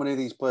 how many of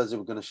these players are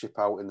we going to ship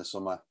out in the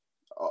summer?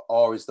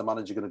 Or is the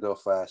manager going to go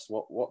first?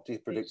 What do you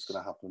predict is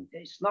going to happen?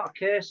 It's not a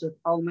case of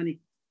how many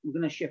we're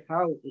going to ship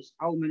out. It's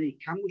how many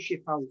can we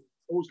ship out?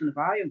 Who's going to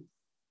buy them?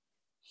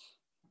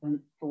 And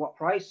for what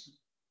price?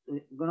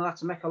 We're going to have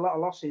to make a lot of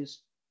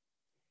losses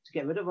to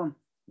get rid of them.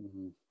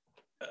 Mm-hmm.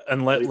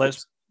 And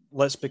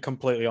let's be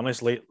completely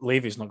honest.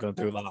 Levy's not going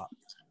to do that.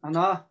 I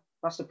know.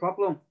 That's the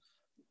problem.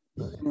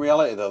 In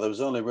reality, though, there was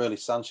only really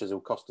Sanchez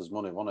who cost us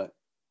money, wasn't it?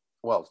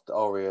 Well,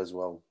 Aurier as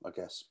well, I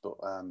guess. But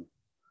I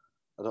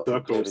don't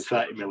think Circle's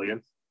 30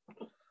 million.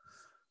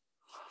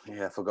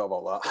 Yeah, I forgot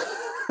about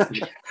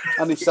that.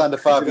 And he signed a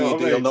 5-year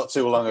deal not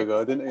too long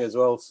ago, didn't he, as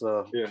well?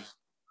 So yeah.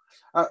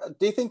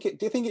 Do you think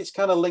it's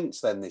kind of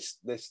linked then? This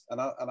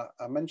and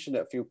I mentioned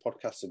it a few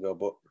podcasts ago,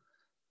 but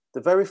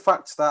the very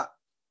fact that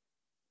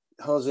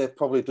Jose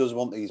probably does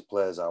want these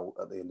players out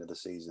at the end of the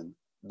season,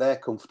 they're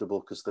comfortable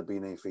because they've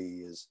been here for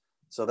years.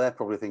 So they're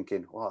probably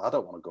thinking, well, I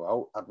don't want to go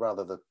out. I'd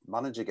rather the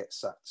manager get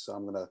sacked. So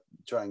I'm going to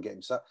try and get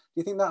him sacked.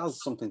 Do you think that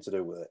has something to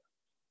do with it?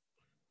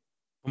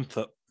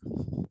 Comfort.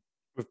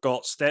 We've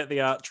got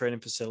state-of-the-art training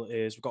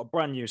facilities. We've got a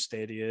brand new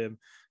stadium.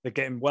 They're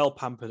getting well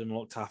pampered and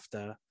looked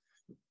after.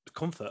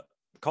 Comfort.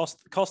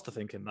 Cost of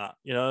thinking that.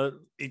 You know,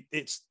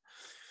 it's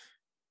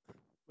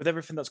with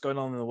everything that's going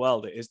on in the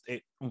world.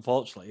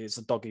 Unfortunately, it's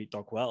a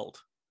dog-eat-dog world.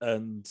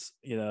 And,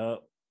 you know,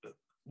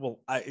 well,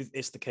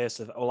 it's the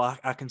case of, well,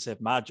 I can save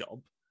my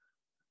job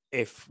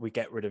if we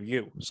get rid of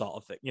you, sort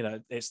of thing. You know,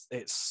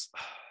 it's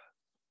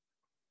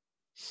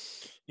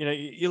you know,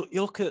 you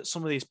look at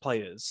some of these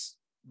players,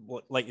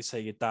 like you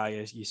say, your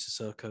Dyers, your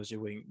Sissoko's, your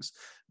Wings.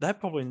 They're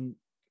probably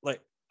like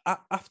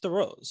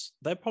after us,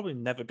 they're probably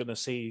never going to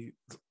see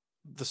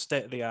the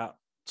state of the art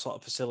sort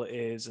of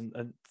facilities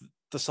and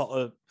the sort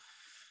of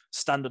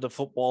standard of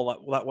football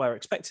that we're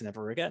expecting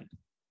ever again.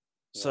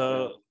 Yeah,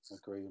 So I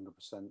agree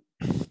 100%.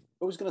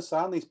 Who's going to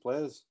sign these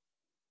players?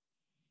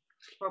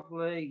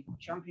 Probably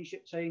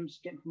championship teams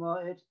getting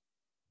promoted.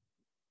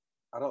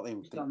 I don't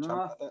even think.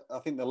 know. I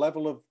think the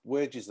level of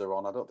wages they're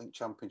on, I don't think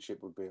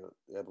championship would be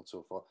able to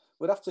afford.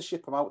 We'd have to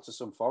ship them out to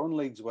some foreign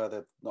leagues where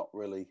they've not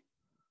really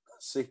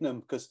seen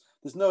them because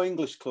there's no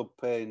English club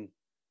paying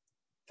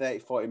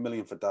 30-40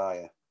 million for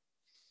Dyer.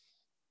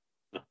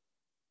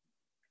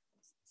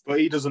 But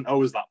he doesn't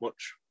owe us that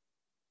much.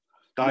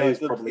 Dyer's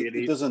probably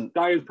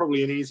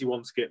an easy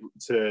one to get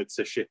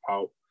to ship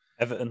out.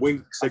 Everton.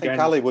 Winks again. I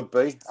think Ali would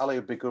be. Ali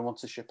would be a good one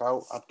to ship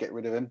out. I'd get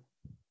rid of him.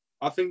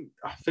 I think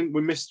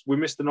we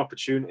missed an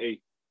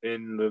opportunity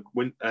in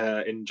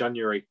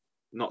January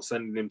not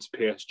sending him to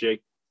PSG.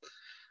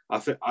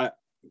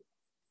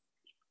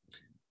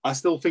 I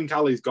still think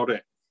Ali's got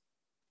it.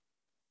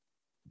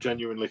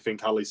 Genuinely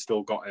think Ali's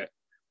still got it.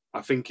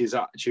 I think his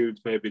attitude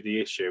may be the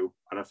issue,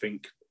 and I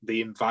think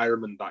the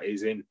environment that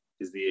he's in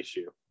is the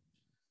issue.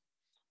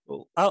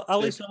 Well,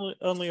 Ali's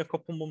only a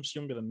couple months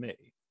younger than me,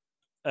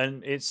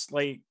 and it's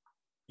like,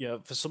 you know,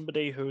 for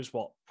somebody who's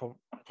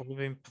probably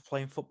been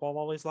playing football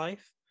all his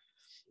life,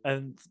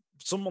 and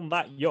someone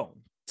that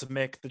young to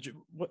make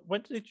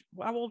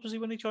how old was he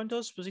when he joined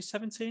us? Was he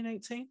 17,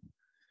 18?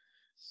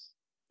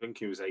 I think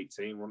he was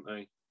 18, wasn't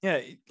he? Yeah,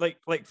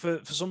 like for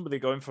somebody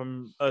going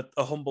from a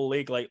humble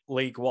league like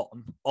League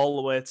One all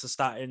the way to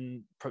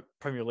starting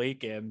Premier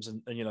League games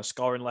and you know,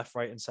 scoring left,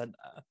 right, and centre,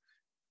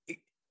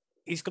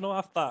 he's going to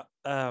have that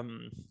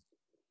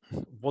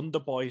wonder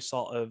boy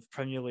sort of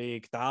Premier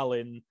League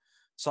darling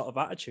sort of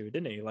attitude,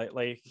 isn't he? Like,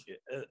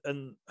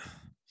 and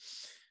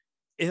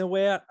in a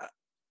way,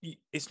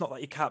 it's not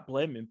that you can't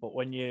blame him, but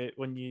when you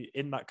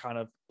in that kind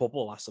of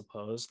bubble, I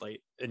suppose,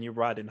 like, and you're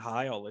riding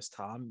high all this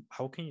time,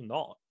 how can you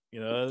not? You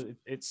know,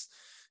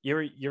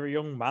 you're a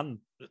young man,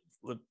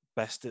 the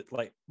best at,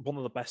 like, one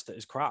of the best at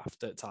his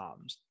craft at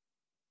times,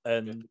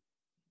 and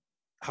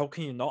how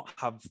can you not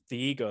have the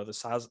ego the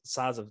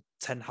size of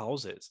 10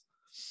 houses?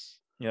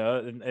 You know,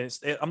 and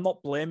I'm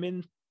not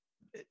blaming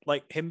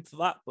like him for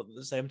that, but at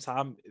the same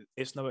time,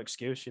 it's no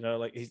excuse. You know,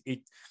 like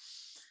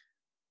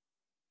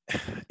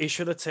he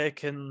should have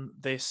taken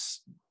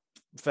this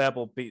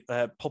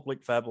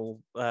public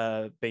verbal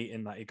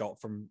beating that he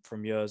got from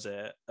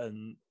Jose,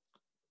 and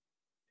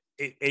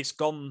it's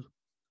gone.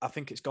 I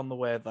think it's gone the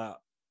way that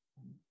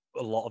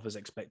a lot of us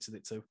expected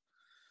it to.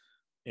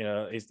 You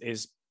know,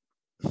 is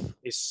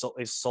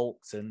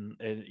sulked and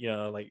you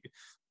know, like,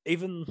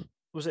 even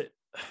was it?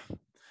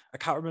 I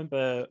can't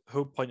remember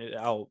who pointed it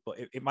out, but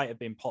it might have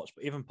been Poch.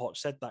 But even Poch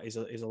said that he's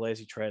a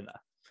lazy trainer.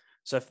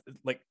 So if,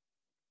 like,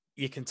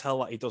 you can tell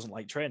that he doesn't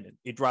like training.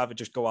 He'd rather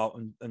just go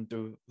out and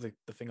do the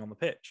thing on the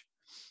pitch,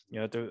 you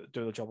know, do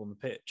the job on the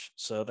pitch.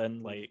 So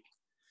then, like,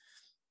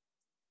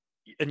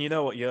 and you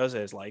know what Jose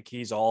is like.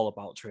 He's all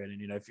about training.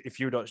 You know, if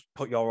you don't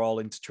put your all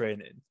into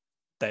training,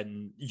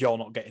 then you're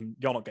not getting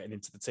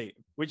into the team.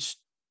 Which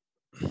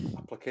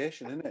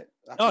application, isn't it?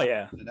 Oh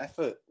yeah, an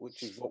effort,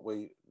 which is what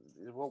we're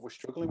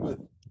struggling with.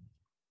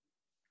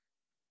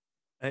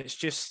 It's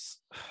just,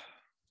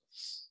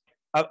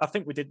 I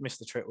think we did miss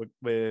the trick with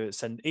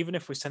even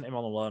if we sent him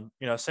on a loan,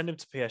 you know, send him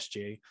to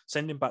PSG,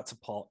 send him back to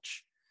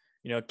Poch,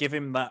 you know, give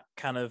him that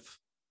kind of,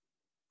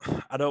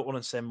 I don't want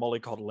to say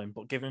mollycoddling,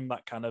 but give him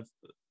that kind of,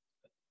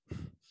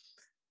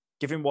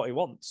 give him what he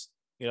wants.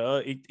 You know,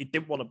 he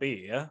didn't want to be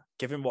here.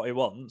 Give him what he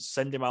wants,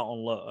 send him out on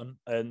loan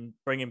and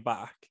bring him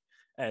back.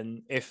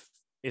 And if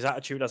his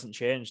attitude hasn't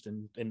changed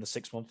in the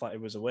 6 months that he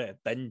was away,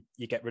 then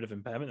you get rid of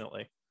him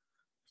permanently.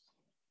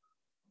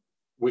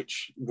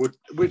 Which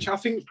I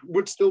think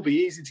would still be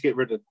easy to get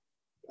rid of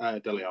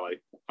Dele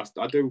Alli.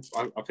 I do.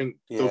 I think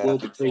there will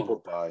be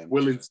people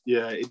willing.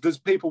 There's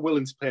people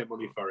willing to pay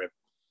money for him.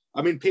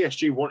 I mean,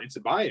 PSG wanted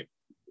to buy him,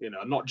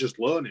 not just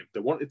loan him. They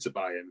wanted to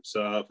buy him.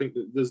 So I think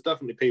that there's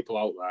definitely people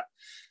out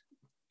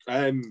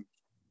there.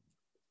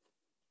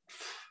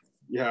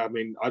 Yeah, I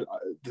mean,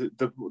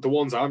 the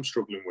ones I'm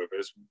struggling with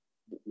is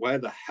where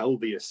the hell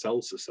do you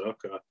sell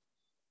Sissoko?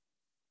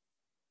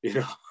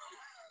 Who's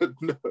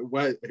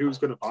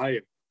going to buy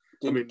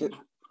him?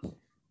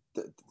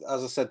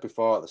 As I said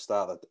before at the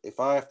start, if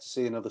I have to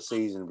see another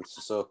season with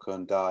Sissoko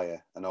and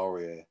Dyer and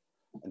Aurier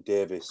and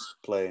Davis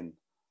playing,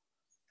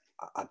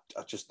 I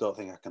just don't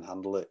think I can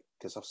handle it,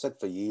 because I've said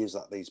for years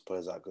that these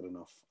players aren't good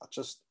enough.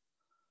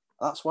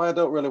 That's why I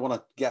don't really want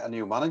to get a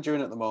new manager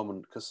in at the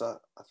moment, because I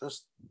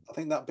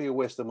think that'd be a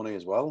waste of money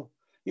as well.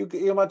 You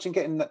imagine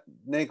getting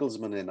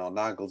Nagelsmann in, or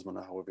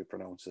Nagelsmann, however you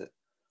pronounce it,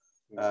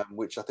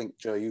 which I think,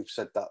 Joe, you've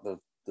said that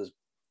there's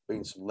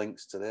been some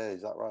links today.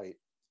 Is that right?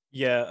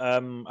 Yeah,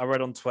 I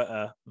read on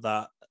Twitter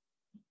that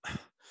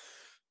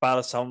by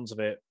the sounds of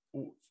it,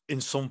 in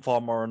some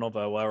form or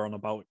another, we're on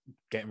about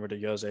getting rid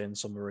of Jose in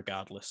summer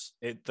regardless.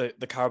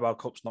 The Carabao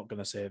Cup's not going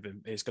to save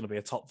him. It's going to be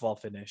a top 4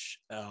 finish,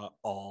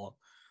 or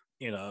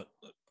he's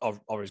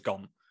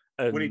gone.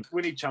 We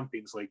need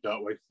Champions League,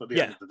 don't we? At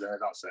the end of the day,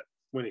 that's it.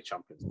 We need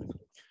Champions League.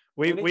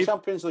 We need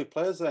Champions League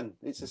players then.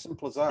 It's as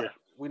simple as that. Yeah.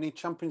 We need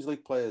Champions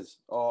League players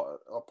or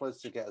players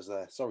to get us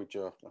there. Sorry,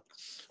 Joe.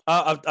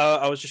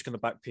 I was just going to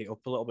back Pete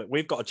up a little bit.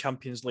 We've got a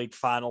Champions League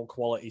final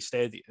quality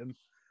stadium.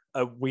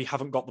 We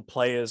haven't got the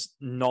players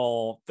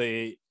nor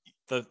the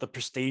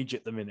prestige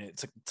at the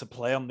minute to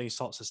play on these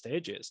sorts of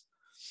stages.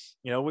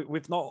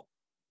 We've not.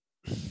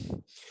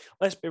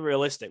 Let's be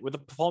realistic with the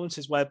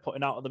performances we're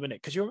putting out at the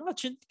minute. Could you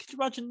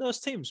imagine those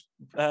teams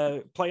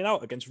playing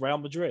out against Real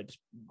Madrid,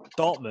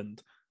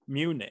 Dortmund,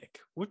 Munich?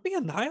 Would be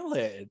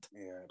annihilated.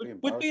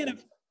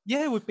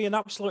 Yeah, would be an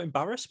absolute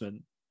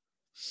embarrassment.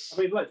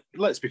 I mean,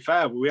 let's be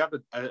fair. We had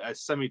a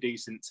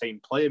semi-decent team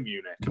play in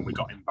Munich, and we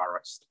got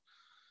embarrassed.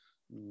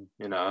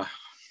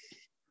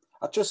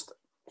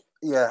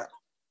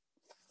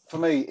 For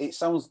me, it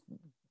sounds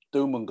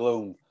doom and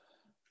gloom.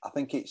 I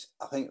think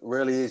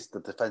really is the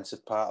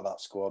defensive part of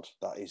that squad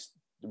that is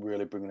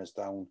really bringing us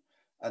down,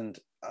 and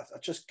I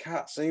just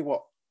can't see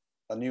what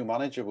a new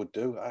manager would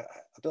do. I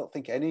don't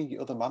think any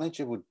other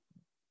manager would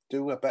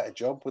do a better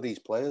job with these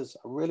players.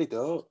 I really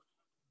don't.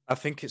 I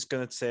think it's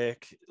going to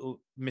take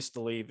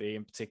Mr. Levy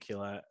in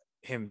particular,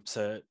 him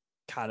to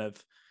kind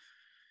of,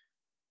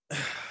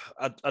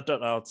 I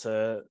don't know,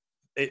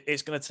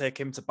 it's going to take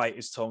him to bite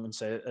his tongue and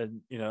say,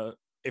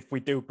 if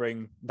we do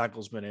bring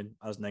Nagelsmann in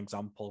as an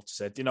example, to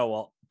say, do you know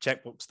what,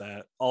 checkbook's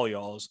there, all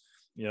yours,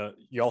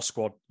 your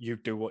squad, you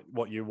do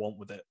what you want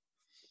with it,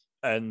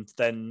 and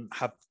then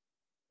have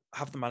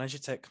the manager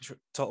take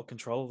total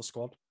control of the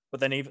squad. But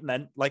then, even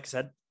then, like I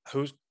said,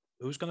 who's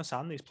going to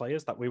sign these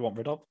players that we want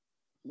rid of?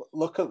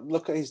 Look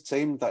at his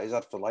team that he's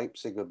had for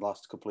Leipzig the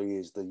last couple of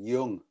years. The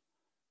young,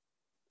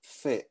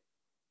 fit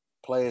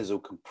players who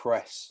can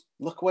press.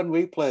 Look, when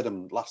we played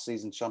them last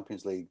season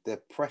Champions League, they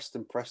pressed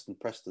and pressed and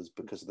pressed us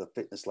because of the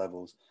fitness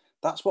levels.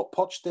 That's what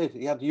Poch did.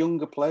 He had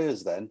younger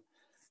players then.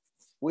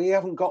 We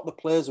haven't got the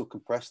players who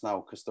can press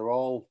now because they're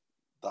all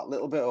that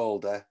little bit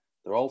older.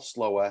 They're all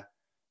slower.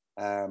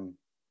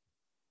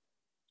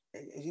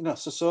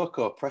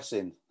 Sissoko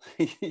pressing.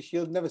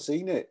 You've never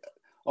seen it.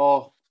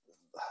 Or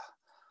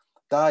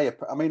Dyer.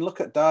 I mean, look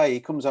at Dyer. He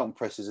comes out and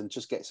presses and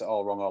just gets it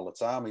all wrong all the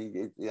time.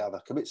 He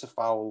either commits a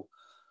foul.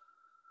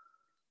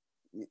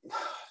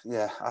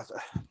 Yeah,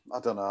 I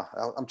don't know.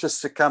 I'm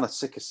just kind of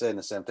sick of saying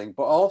the same thing.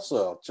 But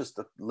also, just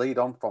to lead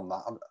on from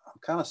that, I'm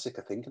kind of sick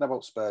of thinking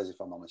about Spurs, if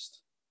I'm honest.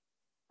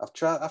 I've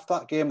tried, after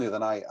that game the other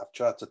night, I've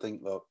tried to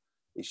think, look,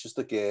 it's just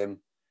a game.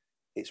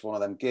 It's one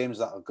of them games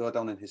that will go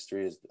down in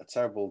history as a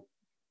terrible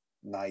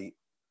night.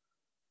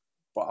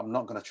 But I'm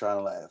not going to try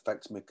and let it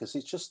affect me because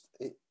it's just,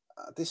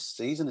 this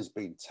season has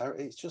been terrible.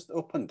 It's just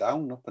up and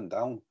down.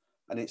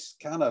 And it's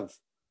kind of,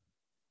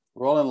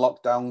 we're all in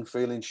lockdown,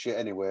 feeling shit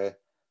anyway.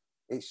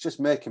 It's just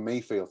making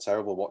me feel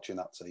terrible watching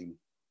that team.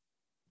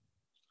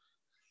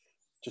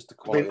 Just the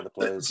quality of the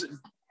players.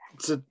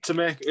 To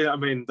make, I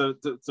mean,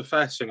 the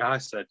first thing I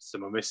said to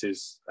my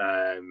missus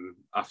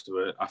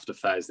after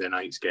Thursday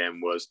night's game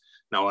was,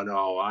 "Now I know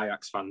how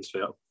Ajax fans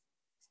feel."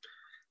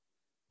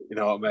 You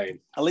know what I mean?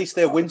 At least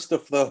they win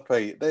stuff, though,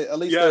 Pete. They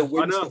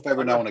win stuff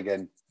every now and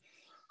again.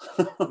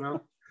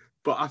 No.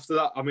 But after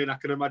that, I mean, I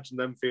can imagine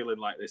them feeling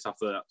like this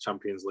after that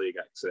Champions League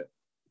exit.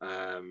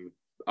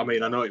 I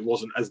mean, I know it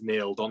wasn't as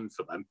nailed on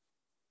for them,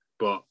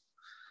 but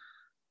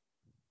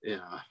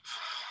yeah,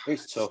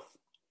 it's tough.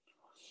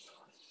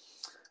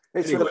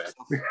 Anyway,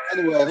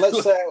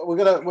 let's say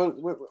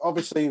we're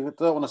obviously we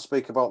don't want to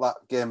speak about that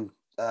game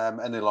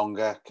any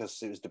longer because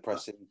it was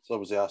depressing. So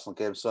was the Arsenal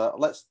game. So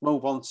let's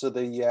move on to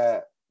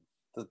the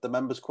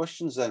members'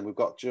 questions. Then we've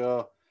got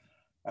Joe.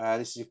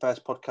 This is your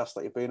first podcast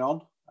that you've been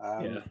on.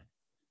 Yeah.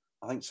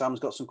 I think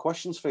Sam's got some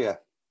questions for you.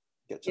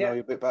 Get to know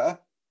you a bit better.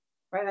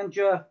 Right then,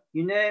 Joe,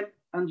 your name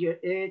and your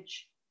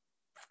age.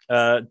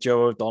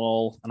 Joe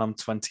O'Donnell, and I'm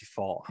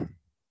 24.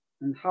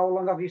 And how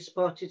long have you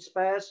supported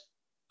Spurs?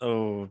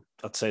 Oh,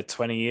 I'd say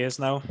 20 years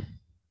now.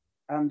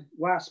 And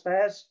why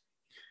Spurs?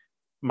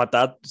 my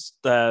dad's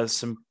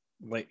some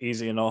like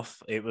easy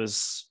enough. It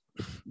was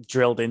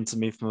drilled into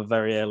me from a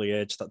very early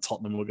age that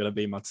Tottenham were going to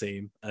be my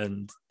team,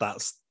 and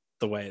that's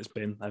the way it's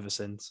been ever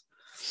since.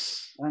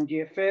 And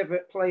your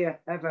favourite player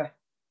ever?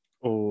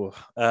 I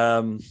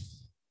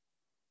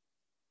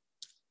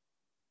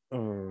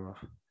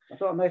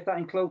don't know if that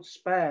includes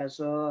Spurs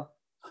or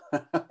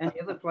any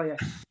other player.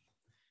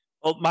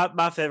 Well,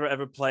 my favourite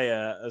ever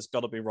player has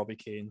got to be Robbie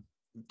Keane.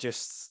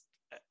 Just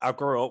I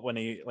grew up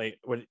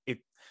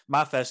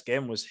my first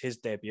game was his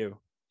debut,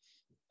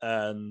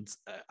 and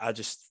I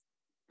just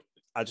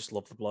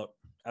love the bloke.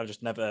 I've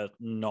just never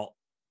not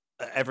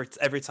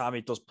every time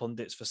he does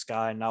pundits for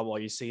Sky now, while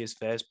you see his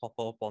face pop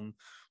up on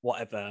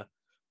whatever,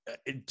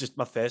 it just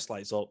my face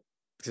lights up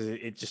because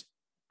it just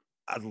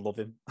I love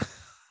him.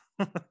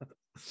 A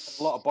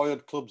lot of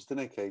boyhood clubs,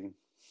 didn't he, Keane?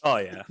 Oh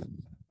yeah.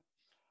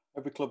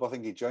 Every club I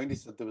think he joined, he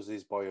said there was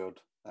his boyhood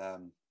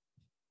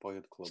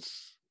club.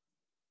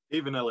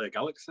 Even LA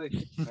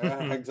Galaxy.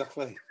 Yeah,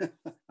 exactly.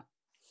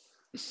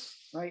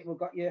 Right, we've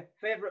got your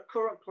favourite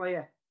current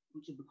player,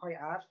 which would be quite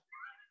hard.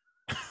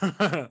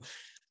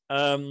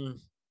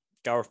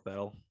 Gareth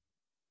Bale.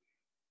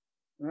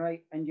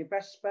 Right, and your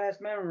best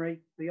Spurs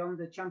memory beyond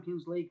the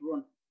Champions League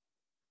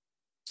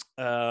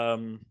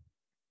run?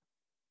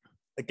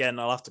 Again,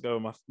 I'll have to go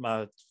with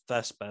my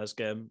first Spurs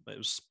game. It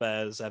was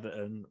Spurs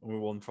Everton, and we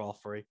won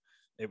 4-3.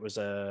 It was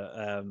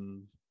a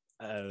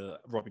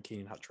Robbie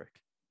Keane hat trick.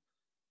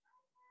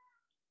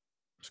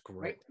 It's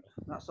great. Right.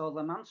 That's all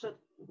them answered.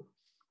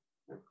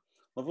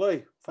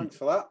 Lovely. Thanks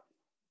for that.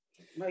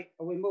 Right,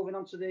 are we moving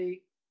on to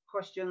the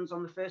questions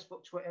on the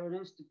Facebook, Twitter, and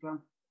Instagram,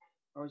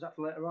 or is that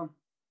for later on?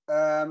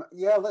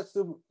 Yeah, let's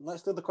do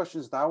the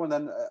questions now, and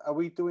then are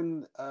we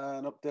doing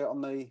an update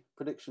on the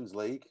predictions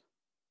league?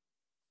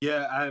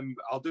 Yeah,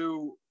 I'll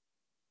do.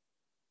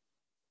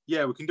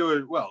 Yeah, we can do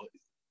it. Well,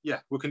 yeah,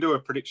 we can do a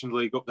prediction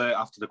league update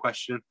after the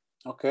question.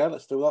 Okay,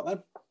 let's do that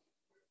then.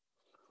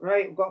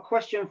 Right, we've got a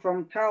question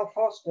from Carl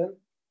Foston.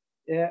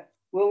 Yeah,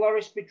 will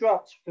Lloris be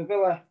dropped for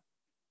Villa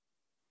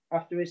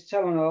after his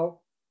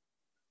tell-all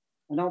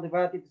and how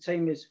divided the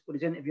team is with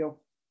his interview?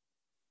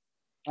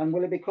 And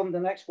will he become the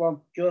next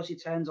one Josie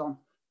turns on?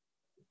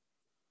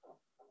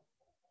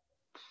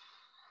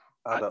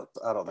 I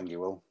don't think he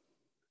will.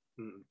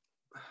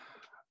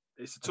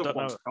 It's a tough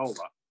one to call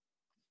that.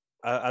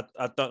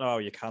 I don't know how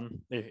you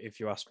can, if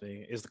you ask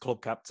me. Is the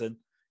club captain?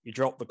 You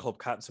drop the club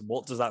captain.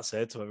 What does that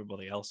say to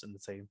everybody else in the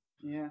team?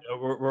 Yeah,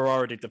 we're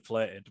already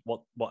deflated.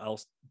 What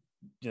else?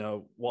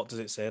 What does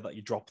it say that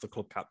you drop the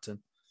club captain?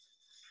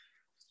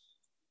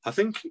 I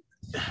think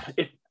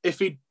if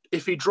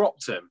he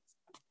dropped him,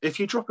 if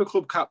you drop a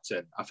club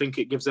captain, I think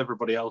it gives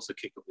everybody else a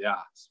kick up the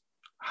arse.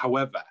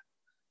 However,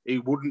 he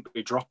wouldn't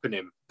be dropping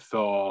him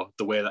for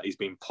the way that he's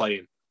been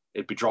playing.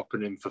 He'd be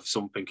dropping him for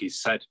something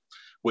he's said,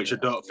 which I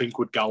don't think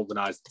would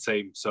galvanise the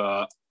team.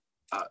 So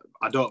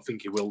I don't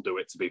think he will do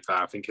it, to be fair.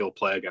 I think he'll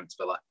play against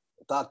Villa.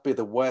 That'd be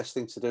the worst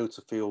thing to do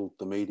to fuel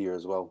the media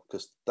as well,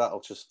 because that'll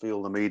just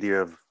fuel the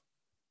media of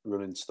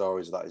running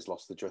stories that he's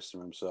lost the dressing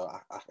room. So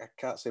I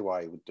can't see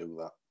why he would do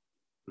that.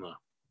 No.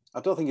 I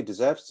don't think he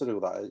deserves to do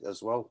that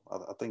as well.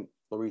 I think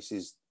Lloris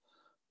is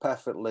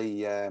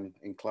perfectly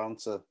inclined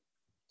to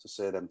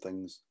say them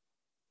things.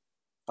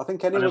 I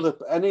think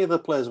any other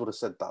players would have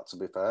said that, to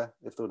be fair,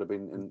 if they would have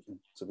been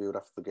interviewed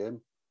after the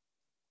game.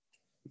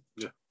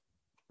 Yeah.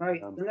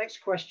 Right, the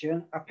next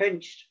question I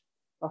pinched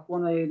off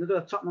one of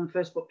the Tottenham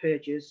Facebook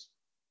pages.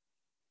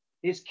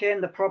 Is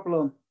Kane the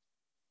problem?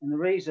 And the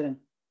reason?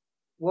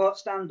 Won't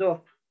stand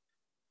up.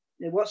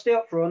 It won't stay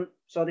up front,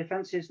 so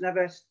defences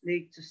never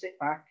need to sit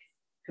back.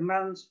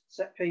 Commands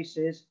set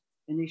pieces,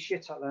 and he's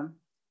shit at them.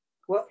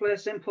 Won't play a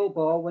simple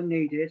ball when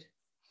needed.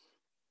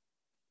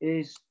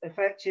 His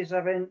effect is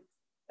having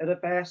at the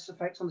best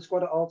effects on the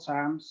squad at all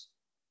times.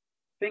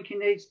 Think he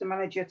needs the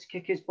manager to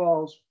kick his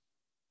balls,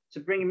 to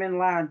bring him in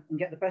line and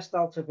get the best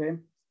out of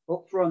him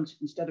up front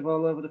instead of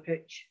all over the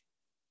pitch.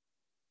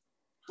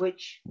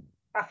 Which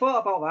I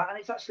thought about that, and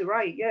it's actually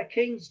right. Yeah,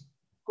 King's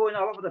going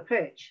all over the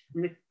pitch,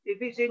 and if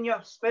he's in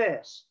your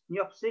space, in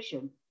your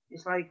position,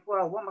 it's like,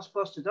 well, what am I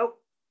supposed to do?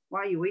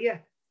 Why are you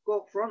here?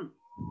 Go up front.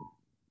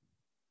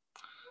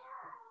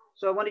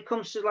 So when it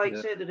comes to,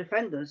 say, the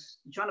defenders,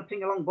 they're trying to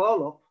ping a long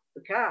ball up,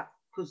 they can't,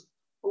 because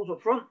who's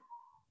up front?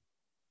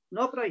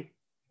 Nobody.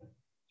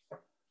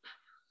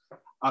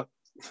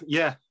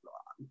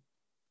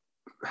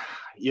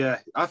 Yeah,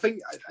 I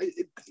think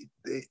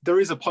there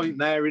is a point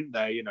there, isn't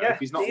there? If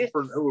he's not up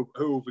front, who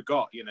have we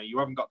got? You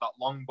haven't got that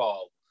long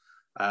ball.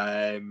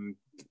 But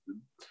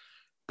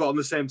on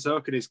the same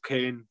token, is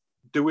Kane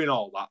doing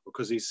all that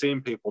because he's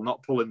seeing people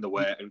not pulling the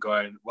weight and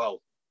going,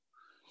 well,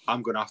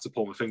 I'm going to have to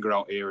pull my finger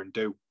out here and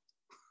do.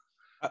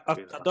 I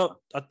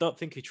don't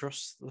think he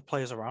trusts the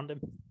players around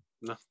him.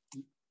 No,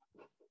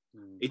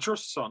 he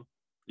trusts Son.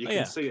 You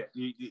can see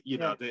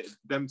it.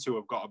 Them two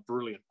have got a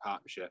brilliant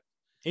partnership.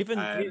 Even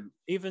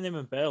him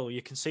and Bale,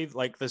 you can see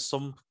there's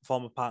some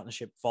form of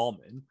partnership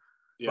forming.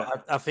 Yeah,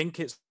 but I think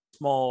it's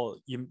more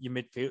your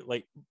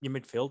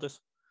midfielders.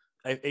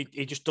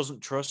 He just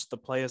doesn't trust the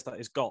players that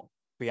he's got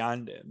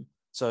behind him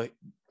So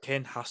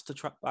Kane has to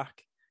track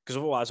back because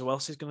otherwise, who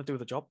else is going to do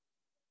the job?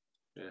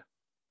 Yeah,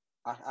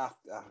 I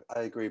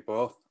agree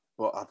both,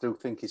 but I do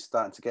think he's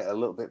starting to get a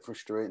little bit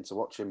frustrating to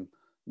watch him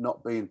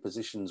not be in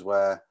positions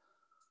where.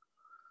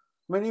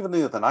 I mean, even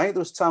the other night, there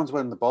was times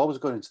when the ball was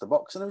going into the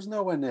box and there was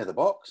nowhere near the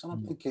box. And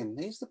I'm thinking,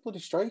 he's the bloody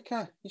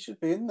striker. He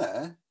should be in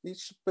there. He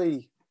should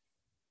be.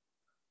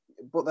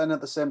 But then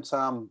at the same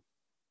time,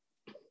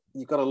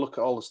 you've got to look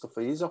at all the stuff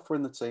he's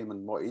offering the team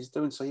and what he's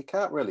doing. So you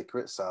can't really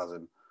criticise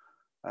him.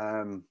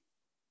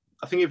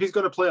 I think if he's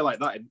going to play like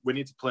that, we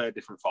need to play a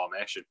different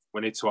formation.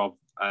 We need to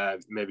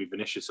have maybe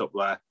Vinicius up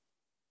there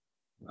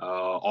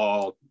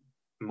or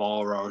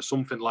Mora or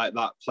something like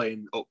that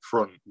playing up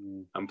front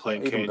and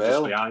playing Even Kane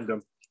Bale. just behind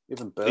him.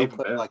 Even Bale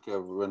playing like a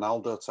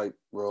Ronaldo type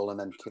role and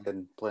then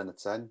Kane playing a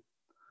 10.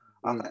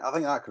 I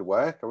think that could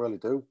work. I really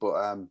do.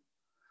 But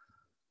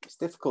it's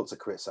difficult to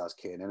criticise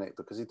Kane, isn't it?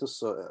 Because he does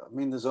so. I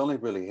mean, there's only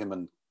really him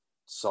and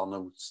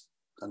Son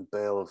and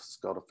Bale have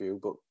got a few,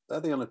 but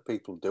they're the only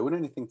people doing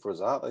anything for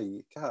us, aren't they?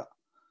 You can't.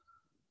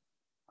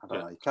 I don't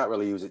know. You can't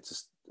really use it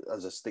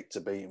as a stick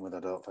to beat him with. I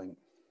don't think.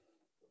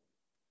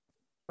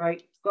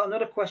 Right. Got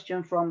another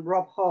question from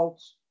Rob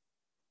Holt.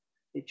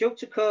 Due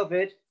to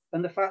COVID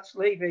and the fact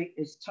Levy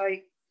is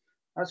tight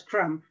as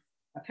cramp,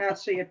 I can't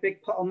see a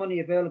big pot of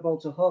money available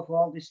to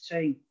overhaul this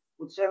team.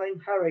 Would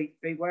selling Harry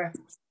be worth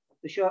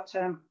the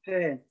short-term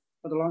pain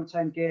for the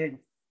long-term gain?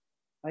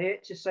 I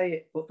hate to say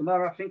it, but the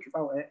more I think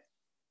about it,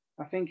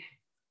 I think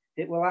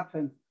it will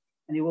happen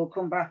and he will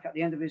come back at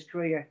the end of his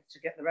career to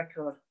get the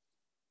record.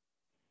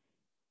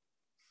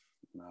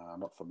 Nah,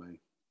 not for me.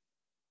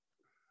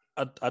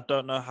 I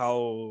don't know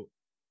how,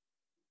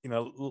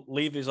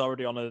 Levy's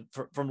already on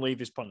from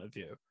Levy's point of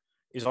view,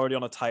 he's already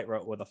on a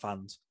tightrope with the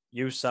fans.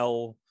 You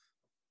sell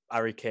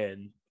Harry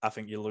Kane, I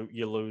think you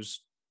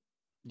lose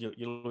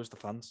the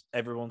fans.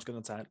 Everyone's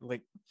going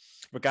to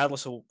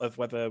regardless of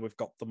whether we've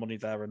got the money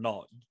there or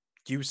not.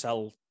 You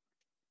sell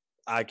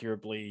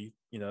arguably,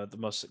 the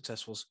most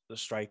successful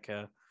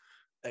striker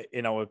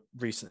in our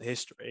recent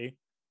history.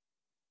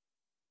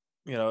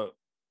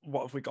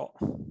 What have we got?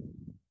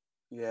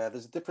 Yeah,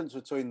 there's a difference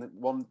between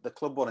the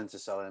club wanting to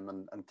sell him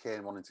and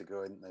Kane wanting to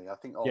go, isn't there? I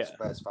think all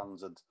Spurs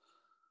fans would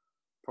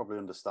probably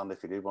understand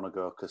if he did want to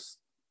go, because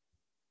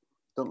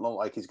it doesn't look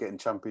like he's getting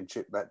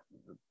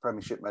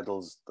Premiership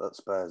medals at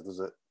Spurs, does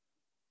it?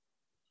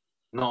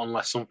 Not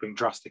unless something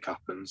drastic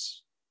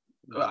happens.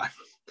 I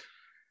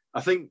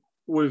think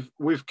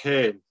with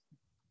Kane,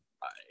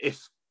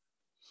 if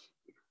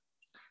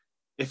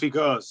he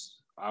goes,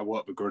 I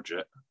won't begrudge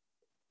it.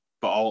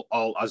 But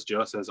all as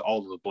Joe says, all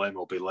of the blame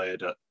will be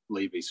laid at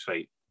Levy's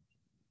feet.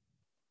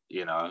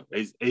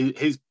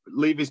 His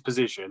Levy's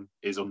position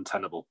is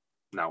untenable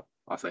now,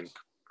 I think,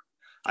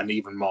 and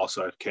even more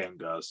so if Kane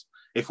goes.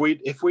 If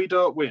we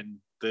don't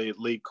win the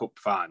League Cup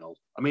final,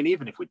 I mean,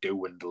 even if we do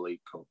win the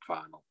League Cup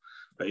final,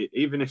 but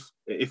even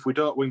if we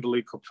don't win the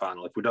League Cup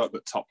final, if we don't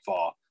get top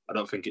 4, I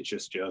don't think it's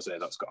just Jose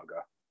that's got to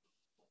go.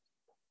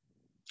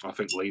 I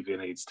think Levy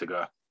needs to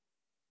go.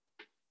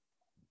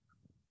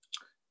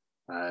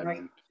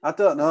 Right. I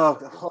don't know.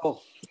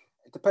 Well,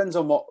 it depends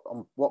on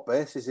what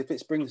basis. If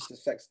it brings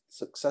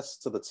success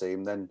to the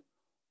team, then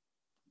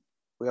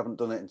we haven't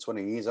done it in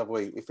 20 years, have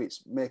we? If it's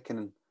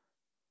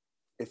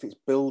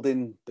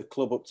building the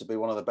club up to be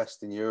one of the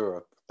best in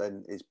Europe,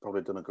 then he's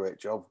probably done a great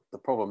job. The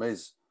problem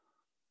is,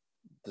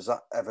 does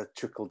that ever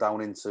trickle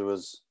down into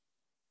us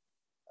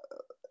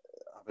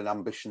having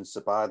ambitions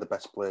to buy the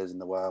best players in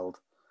the world,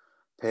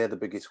 pay the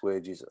biggest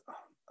wages?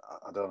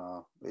 I don't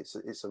know.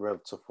 It's a real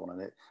tough one,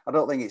 isn't it? I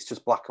don't think it's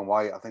just black and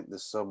white. I think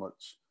there's so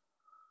much.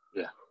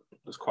 Yeah,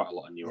 there's quite a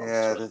lot of nuance.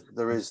 Yeah,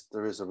 there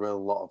is a real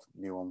lot of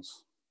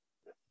nuance.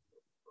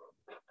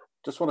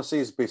 Just want to see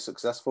us be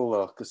successful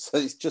though, because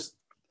it's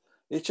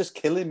just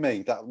killing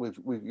me that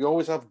we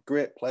always have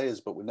great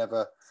players, but we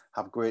never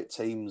have great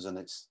teams, and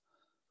it's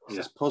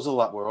this puzzle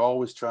that we're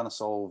always trying to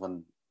solve,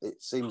 and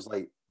it seems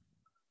like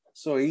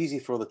so easy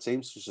for other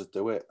teams to just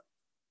do it.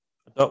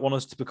 I don't want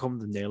us to become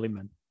the nearly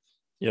men.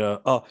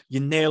 You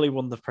nearly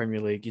won the Premier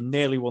League. You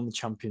nearly won the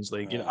Champions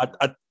League.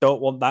 I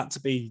don't want that to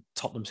be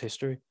Tottenham's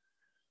history.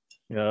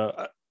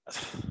 I'd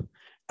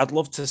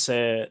love to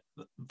say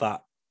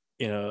that,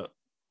 the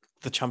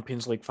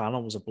Champions League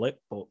final was a blip,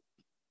 but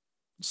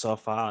so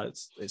far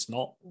it's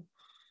not.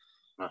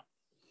 No.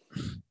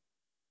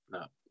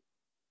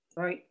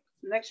 Right.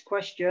 Next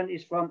question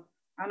is from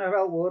Anna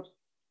Elwood.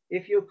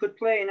 If you could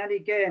play in any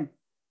game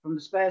from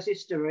the Spurs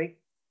history,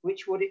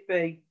 which would it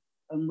be,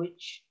 and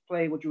which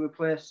player would you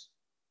replace?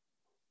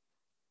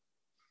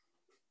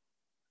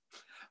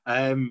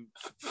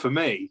 For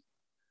me,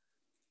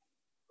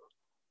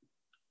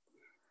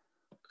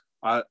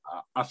 I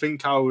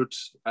think I would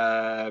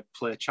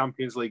play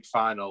Champions League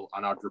final,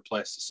 and I'd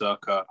replace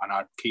Sissoko, and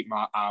I'd keep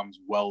my arms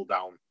well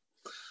down.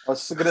 I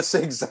was going to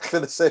say exactly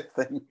the same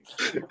thing.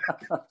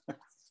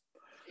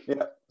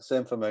 Yeah,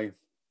 same for me.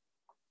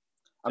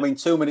 I mean,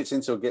 2 minutes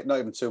into a game, not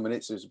even 2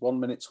 minutes, it was 1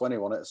 minute 20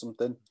 on it or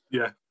something.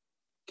 Yeah.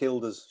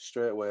 Killed us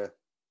straight away.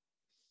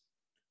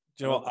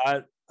 Do you know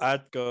what?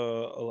 I'd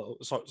go a little.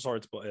 Sorry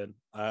to put in.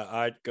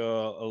 I'd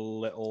go a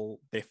little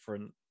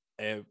different.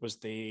 It was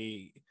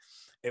the.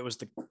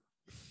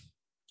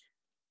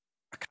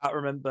 I can't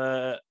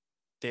remember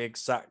the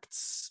exact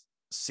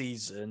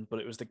season, but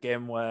it was the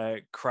game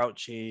where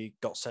Crouchy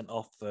got sent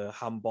off for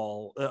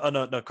handball.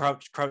 No,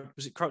 Crouch.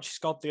 Was it Crouchy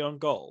scored the own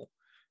goal?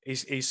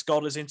 He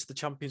scored us into the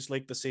Champions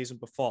League the season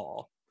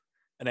before,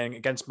 and then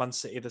against Man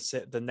City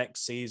the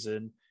next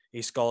season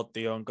he scored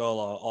the own goal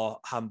or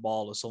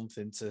handball or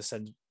something to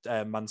send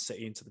Man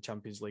City into the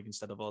Champions League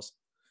instead of us.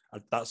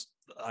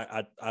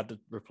 I'd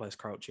replace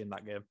Crouchy in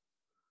that game.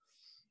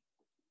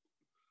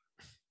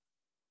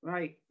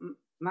 Right.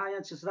 My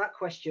answer to that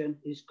question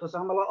is because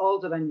I'm a lot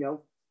older than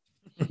you.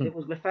 It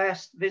was my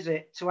first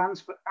visit to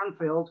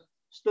Anfield,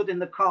 stood in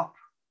the Kop,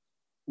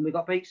 and we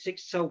got beat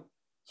 6-2.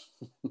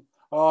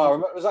 Oh, I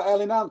remember, was that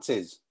early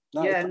 90s?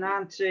 Yeah,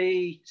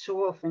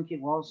 92, I think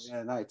it was.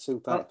 Yeah,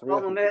 92, 93.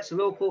 All my mates are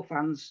Liverpool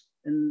fans,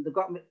 and they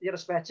had a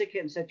spare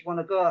ticket and said, "Do you want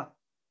to go?"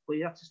 But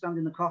you have to stand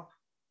in the Kop.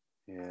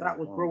 Yeah, that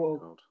was brutal.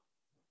 God.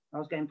 I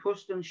was getting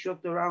pushed and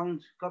shoved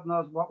around. God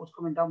knows what was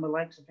coming down my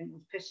legs. I think it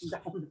was pissing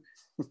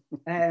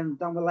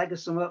down my leg or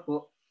something.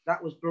 But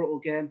that was a brutal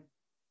game.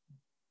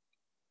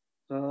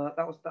 So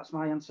that's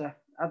my answer.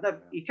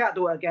 You can't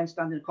do it again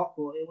standing in the Kop,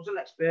 but it was an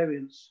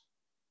experience.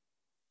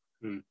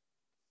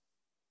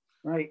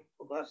 Right,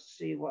 let's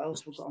see what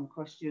else we've got on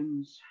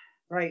questions.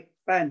 Right,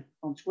 Ben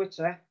on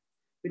Twitter.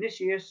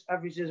 Vinicius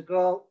averages a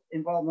goal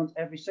involvement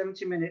every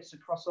 70 minutes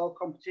across all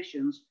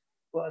competitions,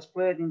 but has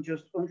played in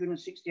just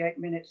 168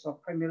 minutes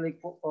of Premier League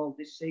football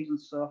this season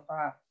so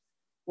far.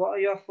 What are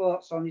your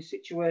thoughts on his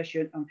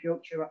situation and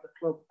future at the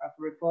club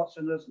after reports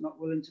on us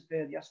not willing to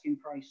pay the asking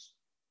price?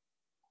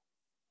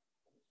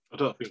 I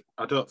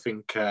don't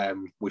think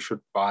we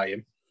should buy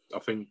him. I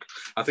think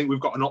we've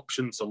got an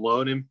option to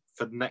loan him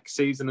for the next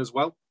season as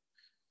well.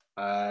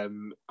 I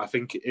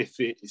think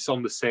if it's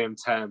on the same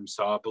terms,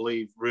 so I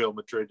believe Real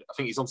Madrid, I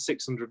think he's on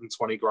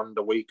 620 grand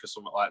a week or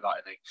something like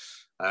that, isn't he?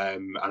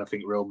 And I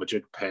think Real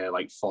Madrid pay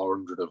like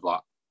 400 of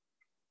that.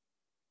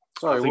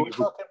 Sorry, were we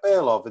talking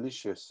Bale or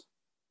Vinicius?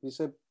 You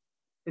said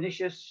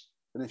Vinicius.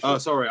 Oh,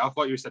 sorry, I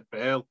thought you said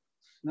Bale.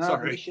 No,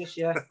 sorry. Vinicius,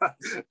 yeah.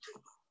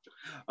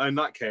 In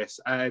that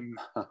case, no,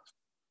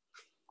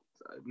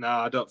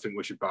 I don't think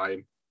we should buy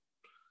him.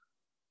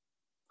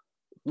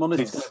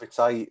 Money's going to be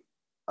tight.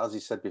 As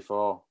he said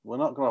before, we're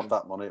not going to have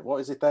that money.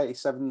 What is it,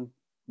 37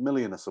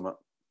 million or something?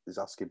 His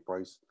asking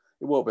price.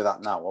 It won't be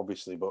that now,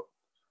 obviously, but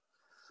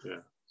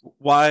yeah.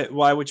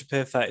 Why would you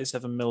pay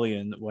 37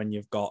 million when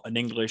you've got an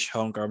English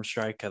homegrown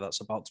striker that's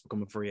about to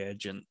become a free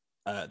agent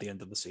at the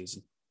end of the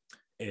season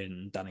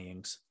in Danny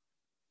Ings?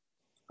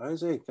 How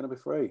is he going to be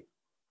free?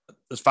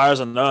 As far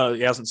as I know,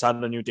 he hasn't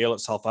signed a new deal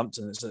at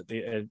Southampton. It's at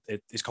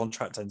his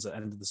contract ends at the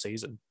end of the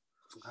season.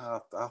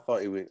 I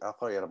thought he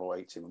had about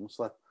 18 months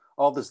left.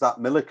 Oh, there's that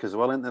Milik as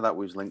well, isn't there, that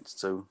was linked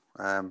to?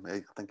 I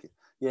think,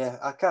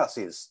 I can't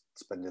see us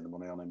spending the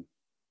money on him.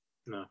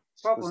 No.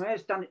 Problem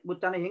is, would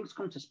Danny Ings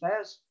come to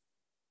Spurs?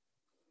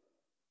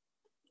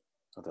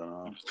 I don't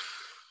know.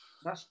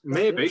 That's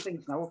maybe.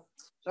 Things now.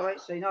 So right,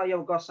 so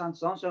you've got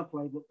Sanson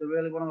play, but they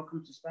really want to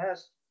come to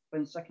Spurs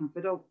playing second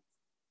fiddle.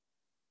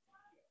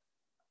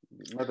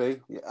 Maybe,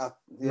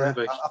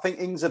 Maybe. I think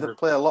Ings would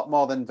play a lot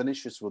more than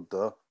Vinicius would,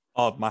 though.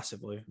 Oh,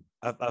 massively.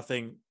 I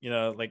think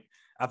like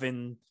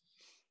having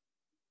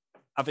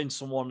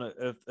someone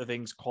of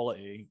Ings'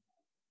 quality,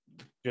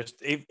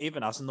 just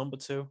even as a number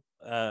two,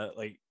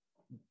 like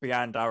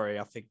behind Harry,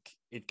 I think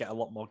he'd get a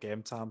lot more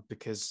game time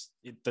because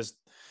there's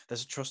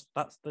a trust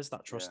there's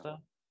that trust there.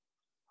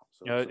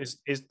 Absolutely.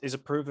 Is a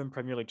proven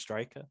Premier League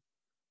striker.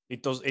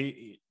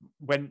 He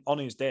when on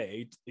his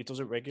day he does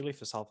it regularly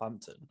for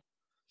Southampton.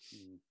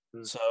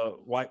 Mm-hmm.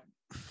 So why?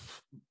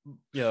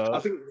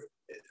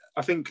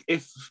 I think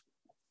if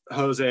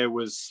Jose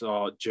was,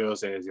 or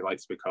Jose as he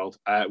likes to be called,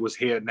 was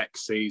here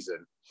next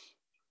season,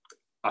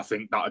 I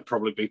think that would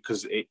probably be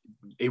because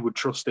he would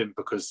trust him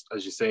because,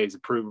 as you say, he's a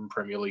proven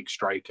Premier League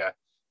striker.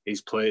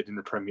 He's played in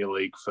the Premier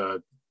League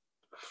for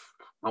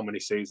how many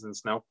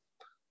seasons now?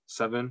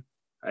 7,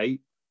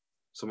 8,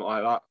 something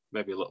like that.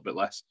 Maybe a little bit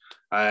less.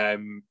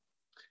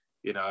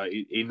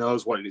 He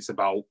knows what it's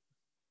about,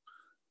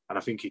 and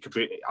I think he could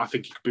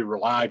be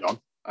relied on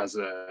as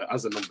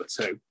a number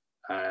two.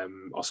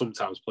 Or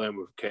sometimes playing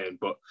with Kane.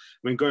 But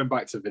I mean, going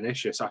back to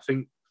Vinicius, I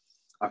think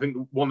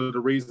one of the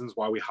reasons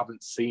why we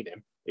haven't seen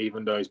him,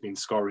 even though he's been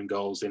scoring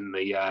goals in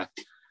the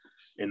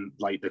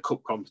like the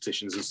cup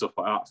competitions and stuff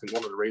like that, I think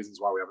one of the reasons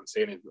why we haven't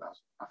seen him,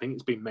 I think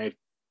it's been made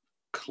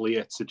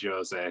clear to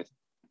Jose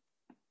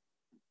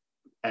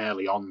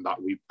early on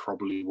that we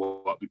probably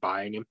won't be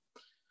buying him.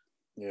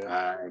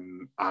 Yeah.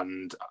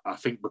 And I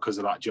think because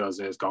of that,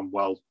 Jose has gone,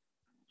 well,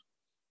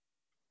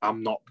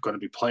 I'm not going to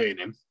be playing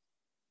him.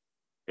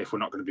 If we're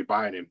not going to be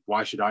buying him,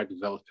 why should I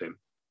develop him?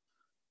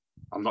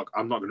 I'm not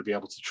going to be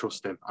able to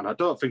trust him, and I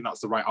don't think that's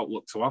the right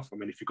outlook to have. I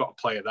mean, if you've got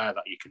a player there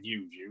that you can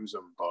use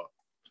them, but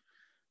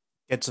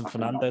Edson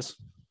Fernandez.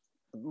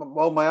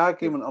 Well, my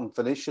argument on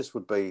Vinicius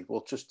would be,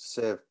 well, just to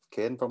save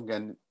Kane from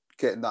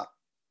getting that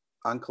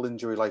ankle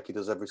injury like he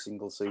does every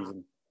single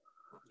season.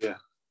 Yeah.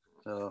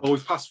 So, Well,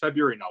 we've passed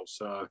February now,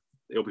 so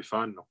he'll be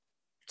fine now.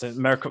 So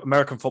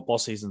American football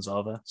season's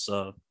over,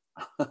 so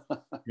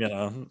you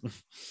know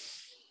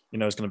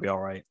it's going to be all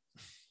right.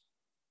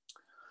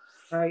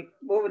 Right,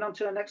 moving on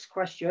to the next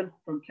question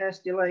from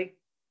Kirsty Lee.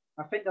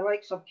 I think the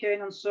likes of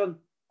Kane and Son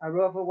are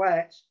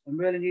overweight and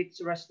really need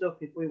to rest up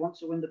if we want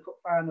to win the cup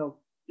final.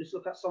 Just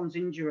look at Son's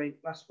injury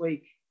last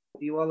week.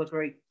 Do you all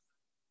agree?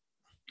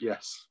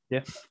 Yes.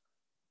 Yeah.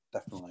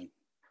 definitely.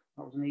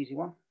 That was an easy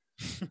one.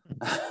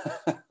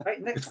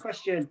 Right, next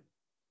question.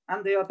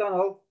 Andy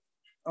O'Donnell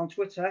on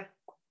Twitter.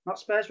 Not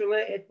Spurs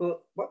related,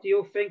 but what do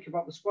you think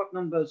about the squad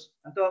numbers?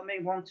 I don't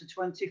mean 1 to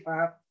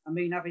 25. I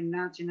mean having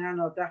 99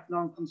 or daft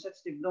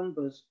non-consecutive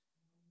numbers.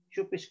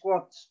 Should be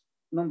squad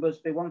numbers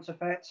be 1 to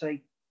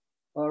 30?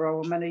 Or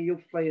how many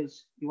youth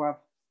players you have?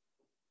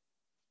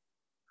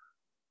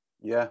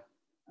 Yeah.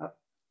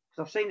 Because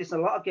I've seen this in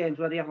a lot of games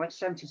where they have like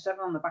 77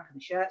 on the back of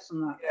the shirts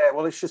and that. Yeah,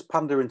 well, it's just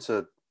pandering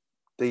to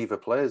diva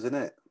players,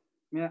 isn't it?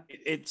 Yeah.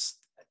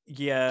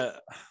 Yeah.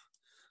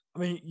 I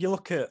mean, you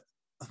look at.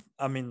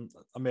 I mean,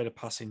 I made a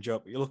passing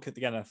joke, but you look at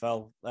the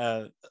NFL.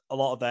 A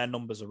lot of their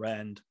numbers are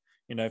earned.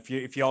 You know, if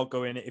you're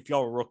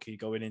a rookie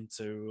going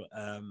into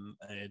a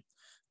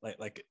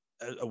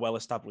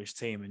well-established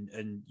team,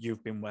 and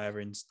you've been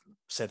wearing,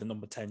 say, the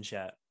number 10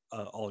 shirt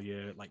all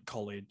your like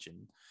college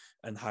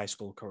and high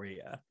school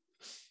career.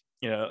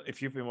 You know,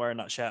 if you've been wearing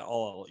that shirt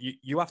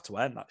you have to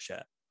earn that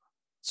shirt.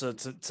 So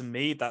to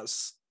me,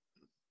 that's.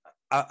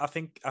 I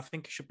think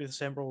it should be the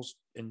same rules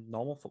in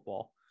normal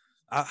football.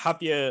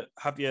 Have you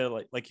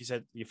like you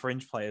said, your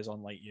fringe players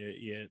on like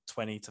your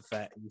 20 to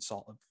 30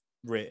 sort of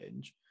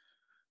range,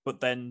 but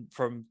then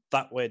from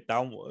that way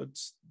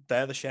downwards,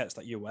 they're the shirts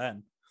that you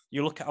earn.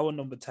 You look at our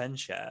number 10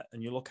 shirt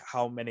and you look at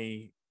how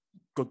many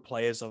good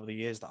players over the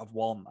years that have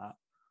worn that.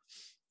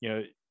 You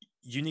know,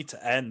 you need to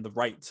earn the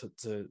right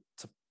to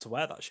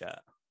wear that shirt,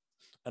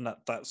 and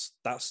that's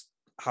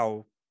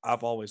how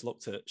I've always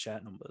looked at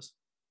shirt numbers.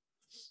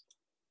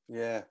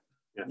 Yeah.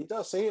 You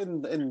don't see it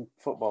in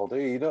football, do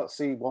you? You don't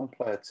see one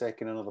player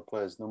taking another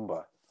player's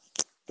number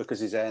because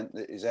he's earned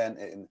it.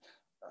 And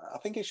I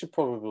think it should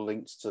probably be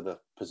linked to the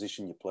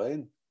position you're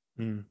playing.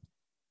 Yeah,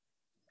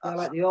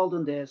 like the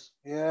olden days.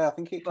 Yeah, I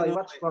think it can.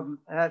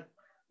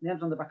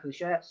 Names on the back of the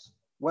shirts.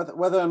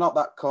 Whether or not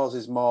that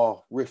causes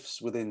more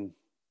rifts within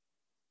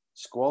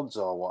squads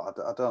or what,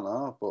 I don't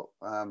know. But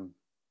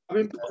I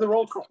mean, they're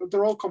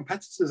all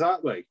competitors,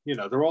 aren't they? You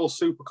know, they're all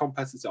super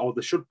competitive, or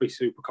there should be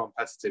super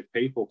competitive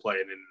people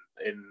playing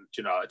in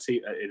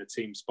a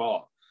team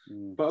sport.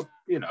 But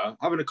you know,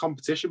 having a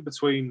competition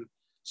between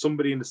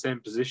somebody in the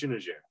same position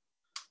as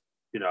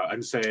you know,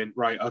 and saying,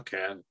 right,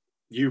 okay,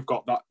 you've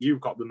got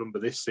the number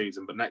this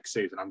season, but next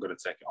season I'm going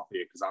to take it off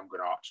you because I'm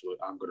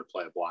going to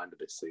play a blinder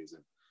this season,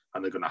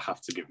 and they're going to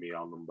have to give me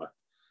your number,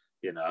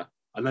 you know,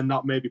 and then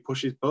that maybe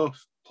pushes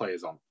both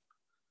players on.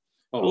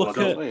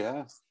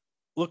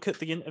 Look at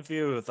the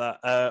interview that,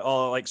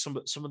 or like some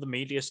of the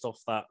media stuff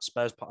that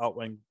Spurs put out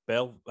when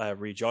Bale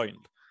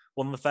rejoined.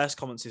 One of the first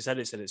comments he said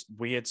it's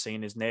weird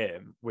seeing his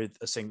name with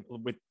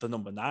the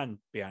number 9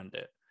 behind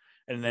it,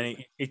 and then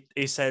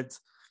he said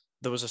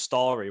there was a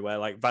story where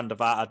like Van der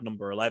Vaart had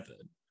number 11,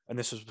 and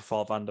this was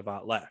before Van der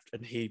Vaart left,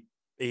 and he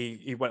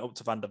went up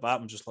to Van der Vaart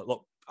and just like,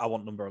 look, I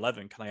want number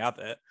 11, can I have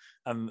it?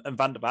 And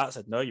Van der Vaart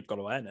said, no, you've got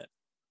to earn it.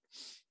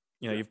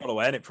 You know, you've got to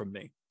earn it from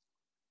me.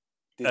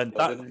 He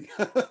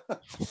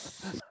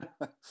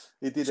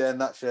did earn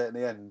that shirt in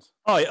the end.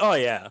 Oh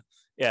yeah.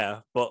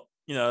 But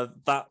you know,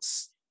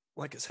 that's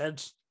like I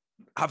said,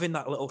 having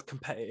that little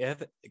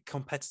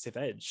competitive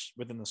edge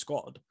within the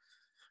squad.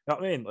 You know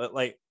what I mean?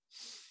 Like,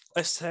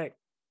 let's take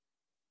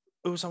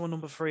who's our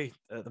number 3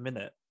 at the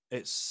minute.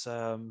 It's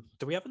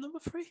do we have a number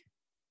 3?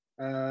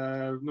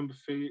 Number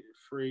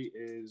 3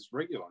 is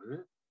regular, isn't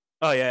it?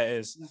 Oh yeah, it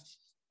is.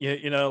 Yeah,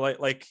 you know,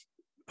 like.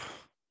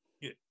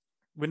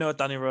 We know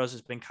Danny Rose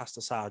has been cast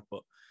aside,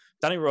 but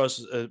Danny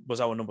Rose was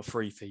our number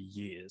 3 for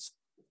years.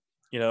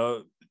 You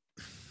know,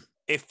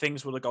 if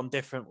things would have gone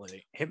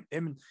differently, him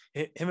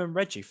and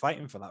Reggie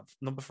fighting for that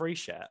number 3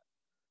 shirt.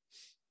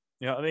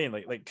 You know what I mean?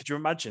 Like, could you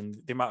imagine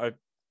the amount of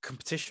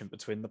competition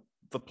between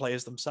the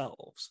players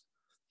themselves?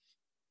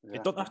 Yeah.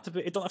 It don't have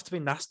to be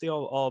nasty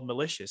or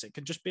malicious. It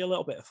can just be a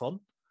little bit of fun.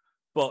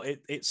 But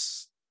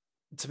it's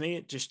to me,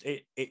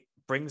 it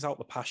brings out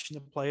the passion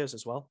of players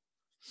as well.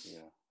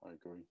 Yeah, I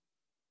agree.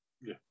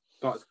 Yeah,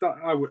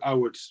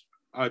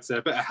 I'd say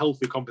a bit of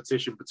healthy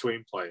competition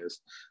between players.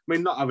 I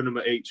mean, not having them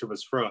at each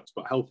other's throats,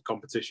 but healthy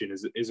competition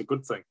is a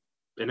good thing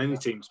in any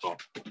team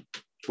sport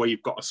where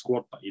you've got a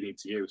squad that you need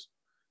to use.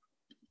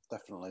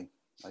 Definitely,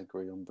 I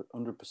agree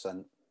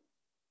 100%.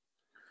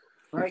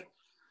 Right,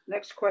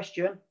 next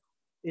question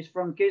is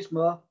from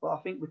Gizmo, but I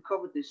think we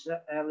covered this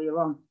earlier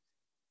on.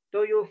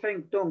 Do you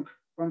think Dunk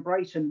from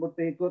Brighton would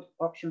be a good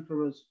option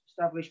for us,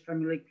 established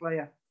Premier League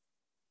player?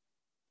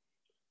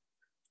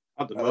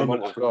 At the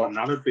moment, I think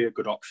that would be a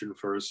good option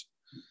for us.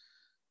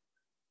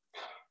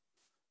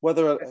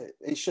 Whether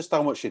it's just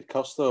how much it'd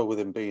cost, though, with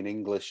him being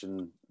English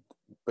and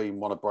being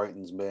one of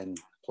Brighton's main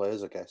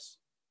players, I guess.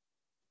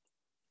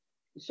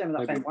 The same with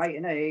that Ben White,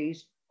 isn't he?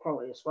 He's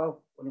quality as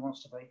well when he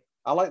wants to be.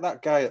 I like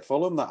that guy at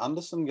Fulham, that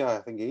Anderson guy.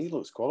 I think he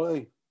looks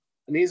quality.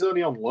 And he's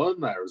only on loan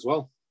there as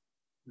well.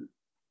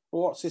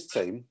 Well, what's his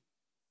team?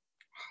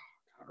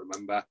 I can't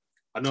remember.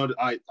 I know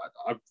that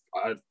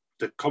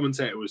the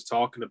commentator was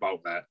talking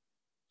about that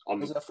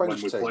on Is it a French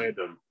when we team? played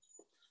them.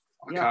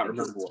 I can't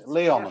remember what.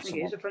 Leon I or think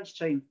someone. it is a French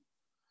team.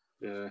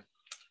 Yeah,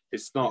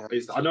 it's not.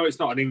 Yeah. I know it's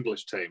not an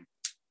English team.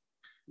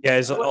 Yeah,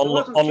 he's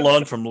on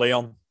loan from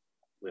Leon.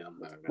 Leon,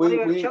 He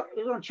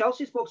was on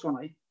Chelsea's books,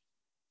 wasn't he?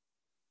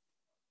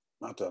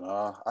 I don't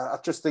know. I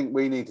just think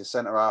we need a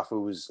centre half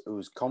who's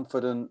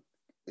confident.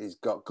 He's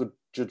got good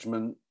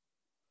judgment,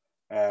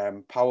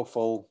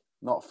 powerful,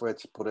 not afraid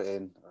to put it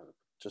in.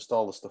 Just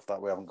all the stuff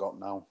that we haven't got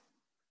now.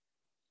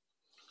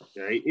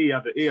 Yeah, he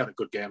had a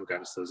good game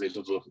against us. He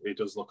does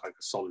look like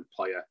a solid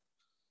player.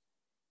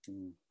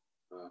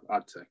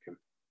 I'd take him.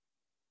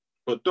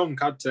 But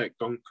I'd take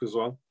Dunk as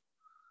well.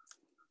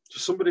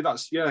 Just somebody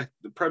that's the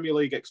Premier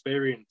League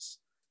experience.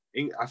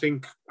 I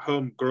think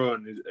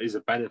homegrown is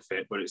a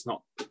benefit, but it's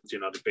not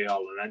the be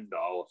all and end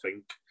all. I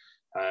think,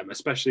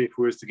 especially if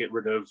we was to get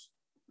rid of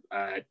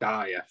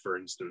Dyer, for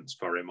instance,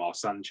 for him or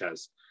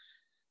Sanchez,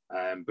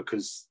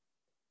 because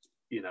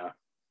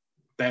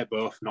they're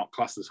both not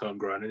classed as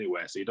homegrown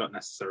anyway, so you don't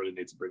necessarily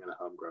need to bring in a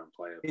homegrown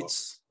player.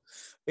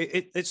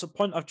 It's a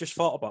point I've just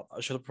thought about. I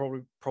should have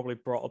probably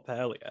brought up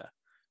earlier.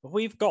 But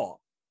we've got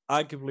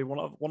arguably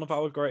one of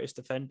our greatest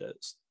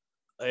defenders,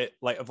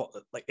 like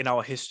in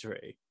our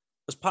history,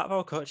 as part of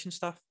our coaching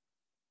staff.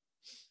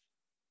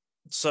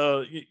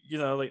 So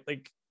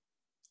like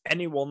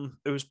anyone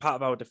who's part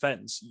of our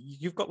defense,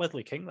 you've got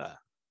Ledley King there.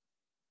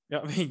 You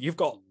know what I mean? You've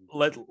got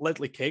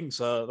Ledley King.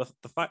 So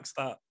the fact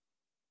that,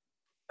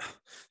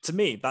 to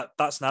me,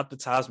 that's an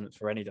advertisement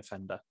for any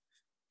defender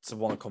to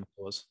want to come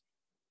to us.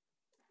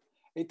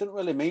 It doesn't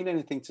really mean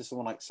anything to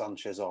someone like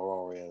Sanchez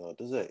or Aurier, though,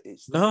 does it?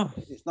 It's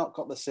not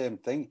got the same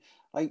thing.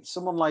 Like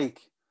someone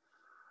like,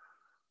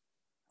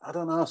 I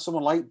don't know,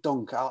 someone like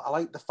Dunk. I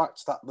like the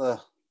fact that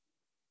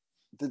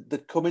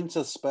they'd come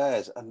into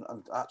Spurs and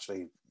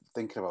actually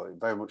thinking about it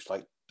very much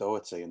like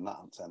Doherty and that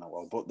antenna.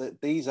 Well, but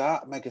these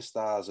are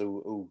megastars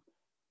who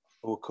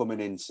are coming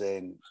in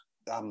saying,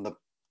 "I'm the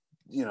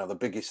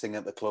biggest thing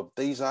at the club."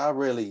 These are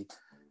really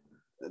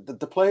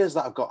the players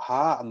that have got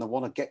heart and they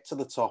want to get to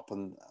the top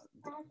and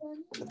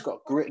they've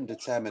got grit and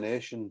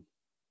determination.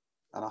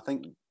 And I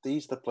think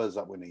these are the players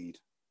that we need.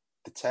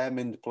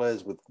 Determined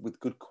players with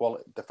good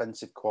quality,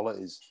 defensive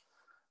qualities.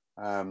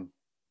 We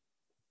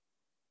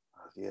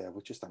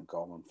just haven't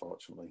got them,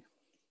 unfortunately.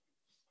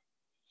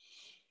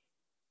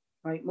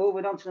 Right,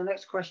 moving on to the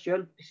next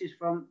question. This is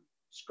from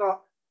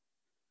Scott.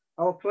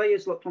 Our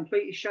players look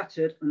completely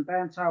shattered and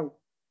burnt out.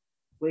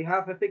 We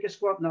have a bigger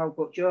squad now,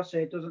 but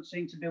Jose doesn't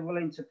seem to be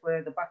willing to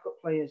play the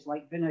backup players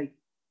like Vinny.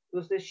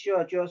 Does this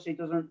show Jose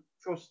doesn't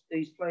trust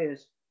these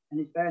players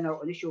and is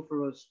burnout an issue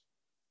for us?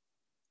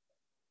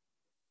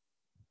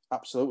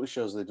 Absolutely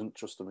shows they don't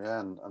trust them, yeah,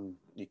 and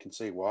you can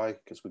see why,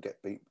 because we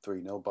get beat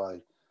 3-0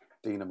 by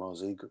Dynamo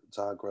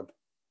Zagreb.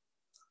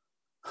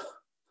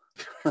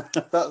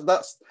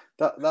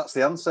 That's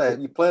the answer.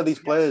 You play these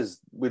players,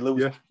 we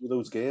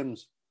lose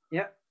games.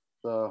 Yeah.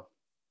 So,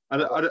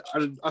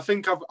 I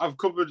think I've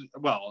covered.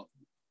 Well,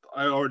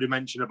 I already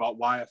mentioned about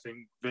why I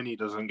think Vinny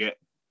doesn't get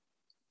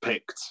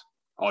picked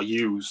or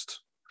used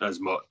as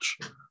much.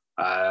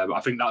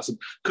 I think that's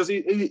because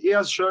he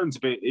has shown to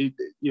be,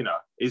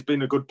 he's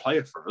been a good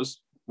player for us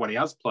when he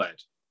has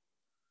played.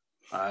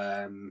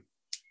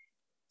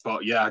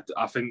 But yeah,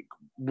 I think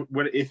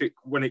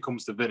when it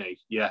comes to Vinny,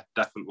 yeah,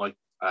 definitely,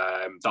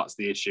 that's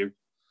the issue.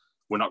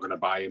 We're not going to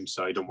buy him,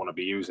 so I don't want to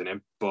be using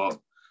him. But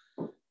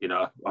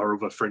our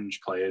other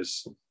fringe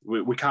players,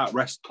 we can't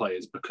rest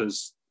players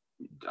because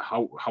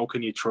how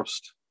can you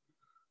trust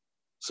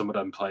some of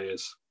them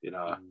players, to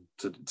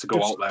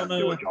go out there and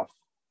do a job?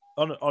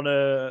 On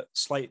a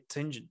slight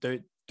tangent,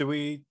 do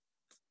we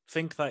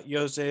think that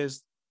Jose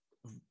is,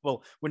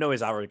 well, we know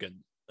he's arrogant,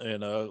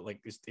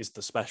 like is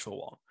the special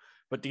one,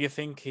 but do you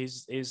think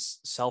he's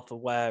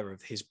self-aware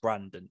of his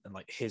brand and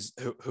like his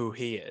who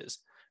he is,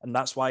 and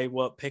that's why he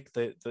won't pick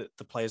the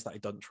players that he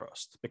doesn't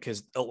trust,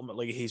 because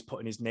ultimately he's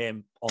putting his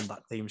name on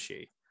that team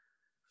sheet?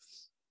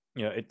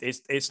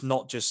 It's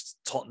not just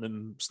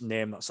Tottenham's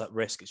name that's at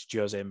risk, it's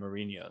Jose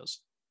Mourinho's.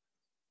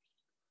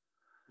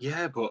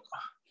 Yeah, but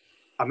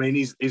I mean,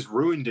 he's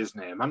ruined his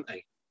name, hasn't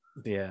he?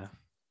 Yeah.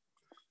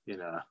 You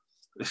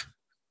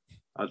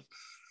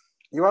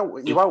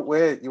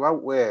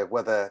outweigh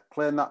whether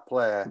playing that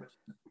player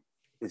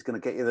is going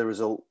to get you the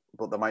result,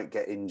 but they might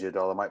get injured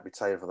or they might be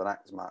tired for the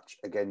next match,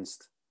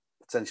 against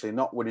potentially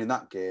not winning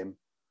that game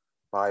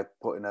by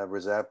putting a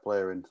reserve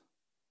player in.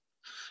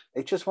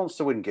 He just wants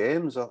to win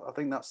games. I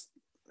think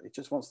he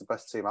just wants the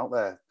best team out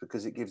there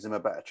because it gives him a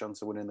better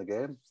chance of winning the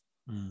game.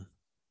 Mm.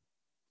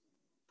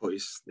 But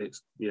it's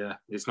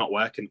not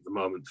working at the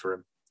moment for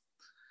him.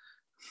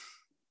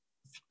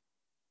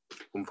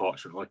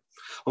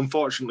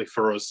 Unfortunately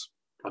for us,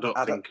 I don't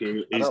think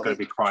he's going to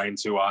be crying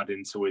too hard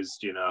into his,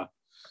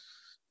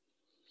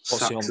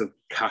 sacks of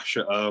cash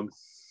at home.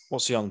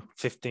 What's he on?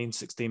 15,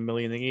 16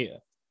 million a year?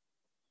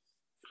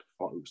 I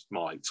thought it was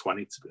more like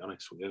 20, to be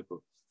honest with you. But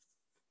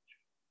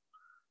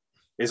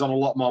he's on a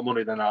lot more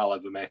money than I'll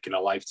ever make in a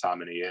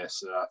lifetime in a year.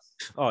 So.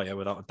 Oh, yeah,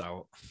 without a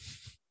doubt.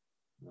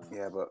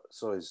 Yeah, but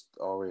so is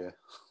Aurier.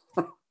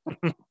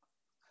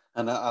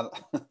 And I'd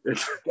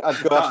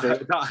go after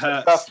that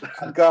hurts.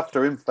 I'd go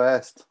after him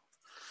first.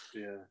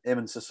 Yeah. Him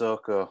and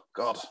Sissoko.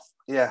 God.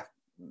 Yeah.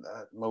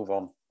 Move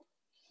on.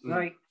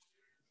 Right.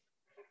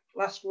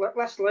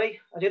 Lastly,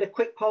 I did a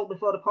quick poll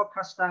before the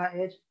podcast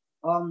started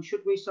on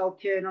should we sell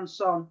Kane and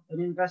Son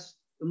and invest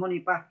the money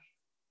back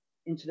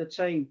into the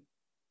team?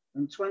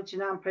 And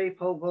 29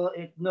 people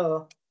voted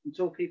no, and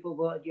 2 people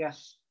voted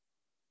yes.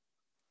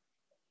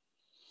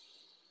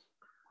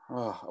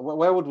 Oh,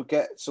 where would we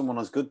get someone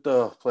as good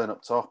though playing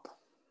up top?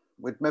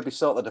 We'd maybe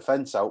sort the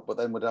defence out, but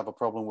then we'd have a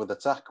problem with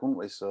attack, wouldn't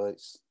we? So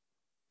it's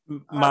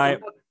my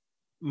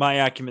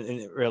argument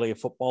isn't really a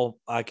football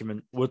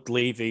argument. Would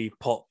Levy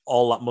put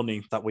all that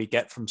money that we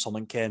get from Son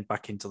and Kane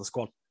back into the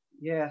squad?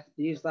 Yeah,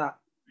 he is that.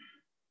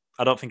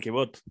 I don't think he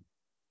would.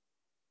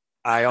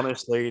 I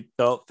honestly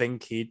don't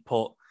think he'd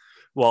put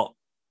what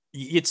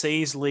you'd say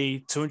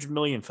easily 200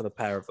 million for the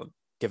pair of them,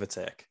 give or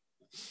take.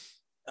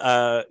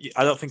 I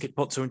don't think he'd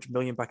put 200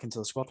 million back into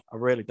the squad. I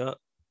really don't.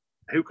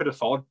 Who could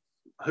afford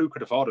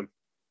him?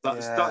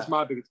 That's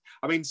my biggest.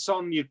 I mean,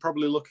 Son, you're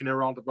probably looking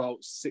around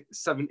about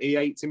 70,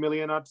 80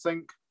 million, I'd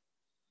think.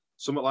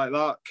 Something like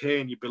that.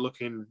 Kane, you'd be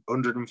looking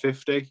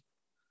 150.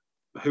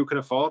 Who can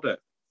afford it?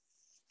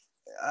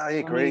 I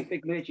agree.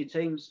 Big major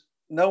teams.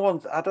 No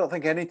one. I don't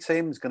think any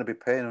team's going to be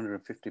paying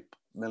 150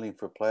 million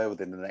for a player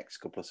within the next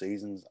couple of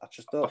seasons. I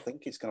just don't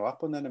think it's going to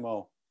happen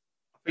anymore.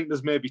 I think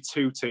there's maybe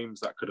 2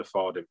 teams that could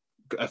afford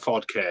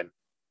Kane.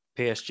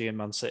 PSG and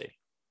Man City.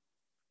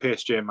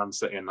 PSG and Man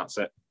City, and that's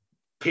it.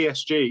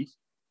 PSG,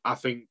 I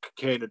think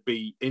Kane would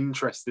be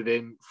interested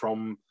in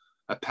from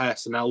a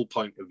personnel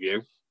point of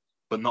view,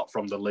 but not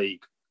from the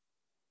league.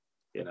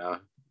 You know.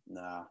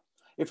 Nah.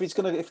 If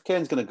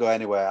Kane's gonna go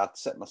anywhere, I'd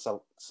set my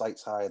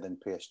sights higher than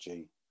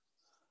PSG.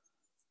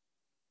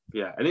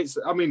 Yeah, and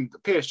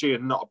PSG are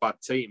not a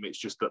bad team. It's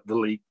just that the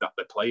league that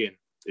they play in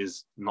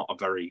is not a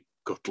very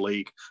good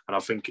league, and I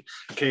think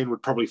Kane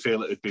would probably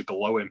feel it would be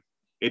below him.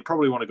 He'd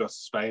probably want to go to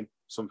Spain,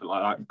 something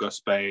like that. Go to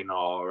Spain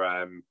or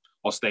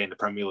stay in the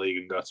Premier League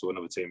and go to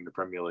another team in the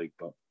Premier League.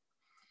 But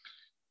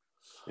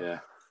yeah.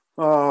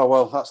 Oh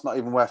well, that's not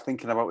even worth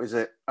thinking about, is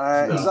it?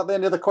 No. Is that the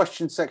end of the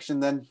question section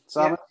then,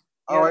 Simon?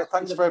 Yeah. All right.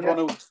 Thanks for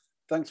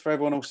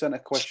everyone who sent a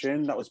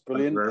question. That was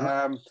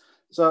brilliant.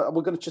 So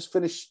we're going to just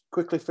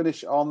quickly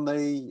finish on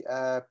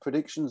the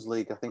predictions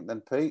league, I think.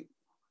 Then, Pete.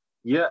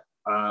 Yeah.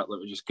 Let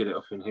me just get it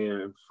up in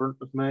here in front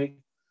of me.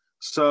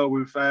 So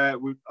we've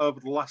over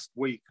the last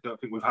week, I don't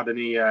think we've had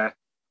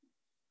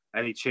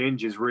any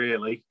changes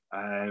really.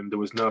 There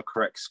was no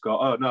correct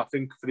score. Oh no, I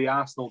think for the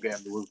Arsenal game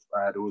there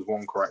was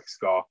one correct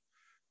score.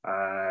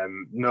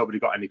 Nobody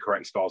got any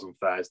correct scores on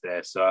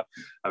Thursday. So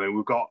I mean,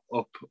 we've got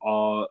up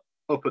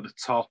at the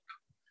top.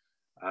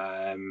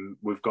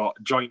 We've got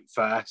joint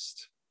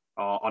first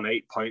on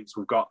 8 points.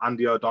 We've got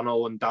Andy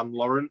O'Donnell and Dan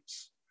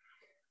Lawrence.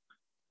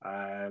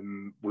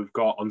 We've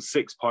got on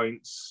 6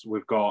 points,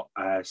 we've got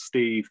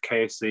Steve,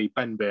 Casey,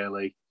 Ben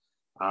Bailey,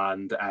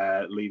 and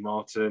Lee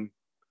Morton.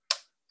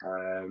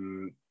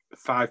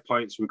 5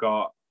 points, we've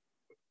got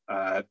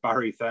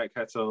Barry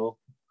Thirkettle.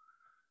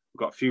 We've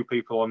got a few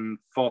people on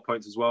 4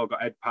 points as well. We've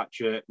got Ed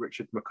Patchett,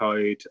 Richard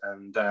McCoy,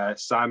 and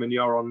Simon,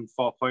 you're on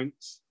 4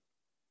 points.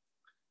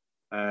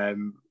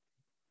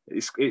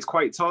 It's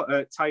quite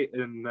tight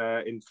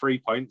in 3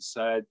 points.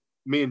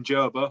 Me and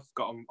Joe both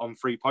got on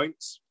 3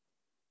 points.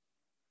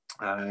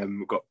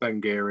 We've got Ben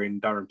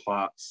Gearing, Darren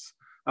Platts.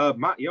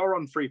 Matt, you're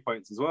on 3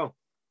 points as well.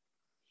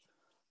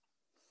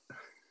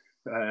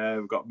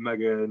 We've got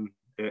Megan,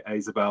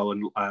 Isabel,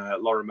 and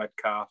Laura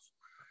Metcalf.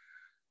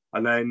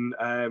 And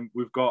then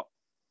we've got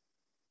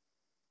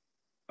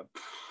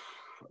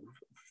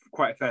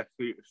quite a fair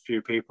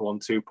few people on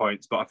 2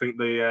 points. But I think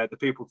the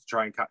people to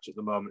try and catch at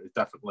the moment is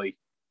definitely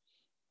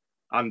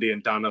Andy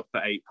and Dan up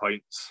at 8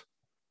 points.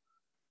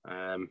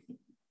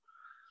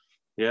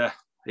 Yeah.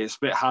 It's a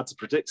bit hard to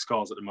predict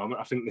scores at the moment.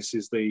 I think this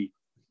is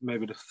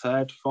maybe the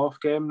 3rd,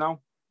 4th game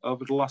now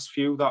over the last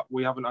few that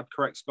we haven't had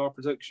correct score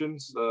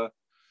predictions.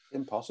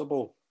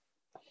 Impossible.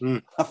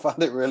 I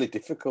find it really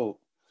difficult.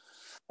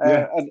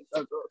 Yeah.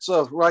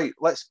 So, right,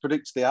 let's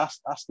predict the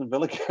Aston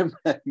Villa game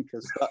then,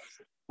 because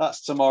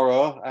that's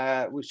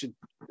tomorrow. We should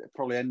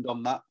probably end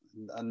on that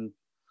and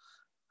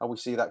how we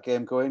see that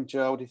game going.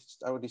 Joe,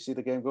 how do you see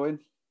the game going?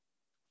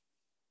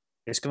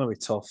 It's going to be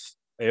tough.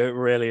 It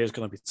really is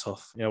going to be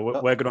tough. You know,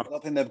 we're going to. I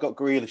don't think they've got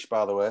Grealish,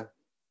 by the way.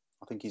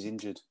 I think he's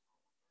injured.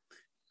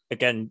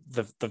 Again,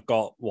 they've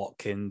got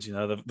Watkins. You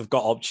know, they've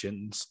got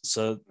options.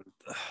 So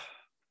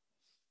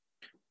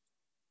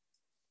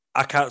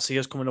I can't see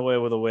us coming away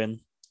with a win,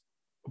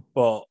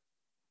 but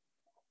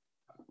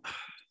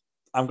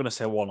I'm going to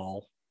say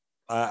 1-1.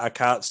 I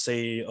can't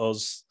see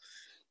us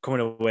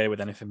coming away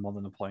with anything more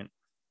than a point.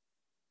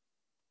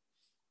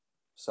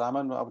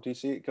 Simon, how do you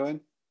see it going?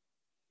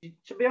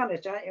 To be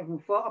honest, I ain't even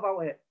thought about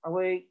it. Are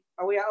we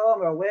at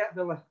home or away at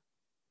Villa?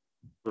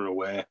 We're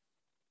away.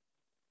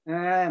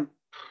 To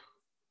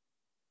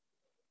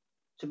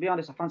be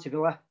honest, I fancy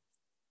Villa.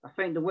 I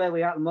think the way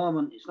we are at the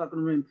moment, it's not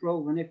going to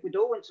improve. And if we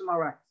do win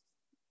tomorrow,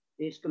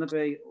 it's going to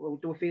be, well,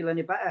 do we feel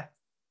any better?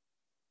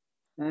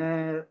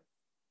 Have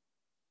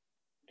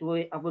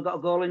we got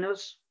a goal in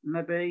us?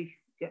 Maybe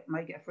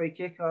might get a free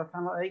kick or a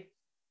penalty.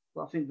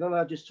 But I think Villa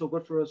are just too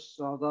good for us.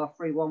 So I'll go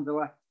 3-1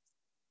 Villa.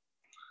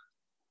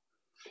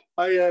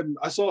 I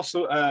saw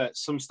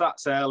some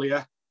stats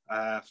earlier.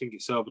 I think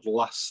it's over the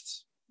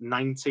last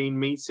 19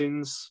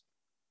 meetings.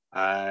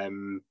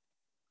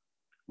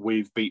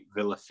 We've beat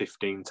Villa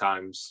 15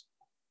 times.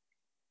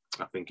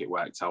 I think it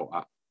worked out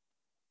at.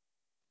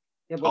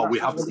 Yeah, we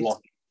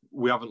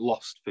haven't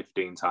lost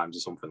 15 times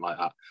or something like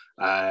that.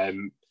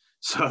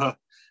 So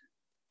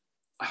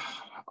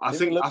I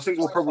think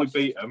we'll probably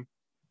beat them.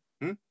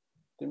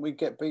 Didn't we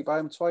get beat by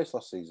them twice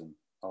last season?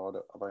 Or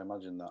have I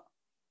imagined that?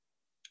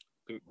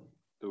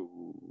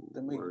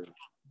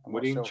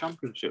 Were they in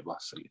Championship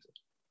last season?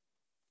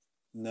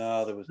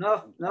 No, there was.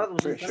 No, there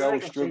was. Pretty sure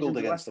we struggled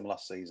against them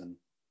last season.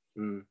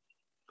 I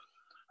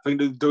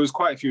think there was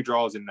quite a few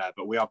draws in there,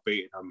 but we have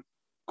beaten them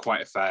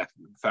quite a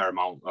fair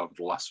amount over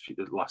the last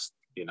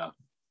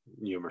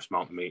numerous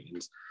amount of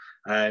meetings.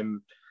 I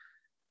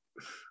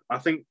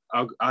think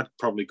I'd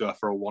probably go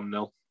for a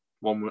 1-0,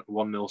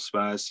 1-0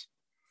 Spurs.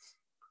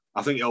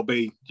 I think it'll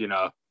be,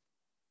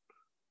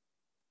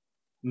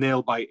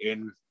 nail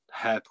biting,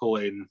 hair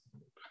pulling,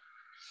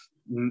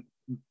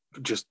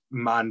 just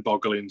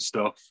mind-boggling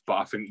stuff. But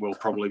I think we'll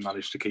probably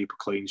manage to keep a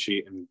clean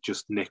sheet and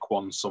just nick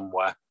one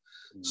somewhere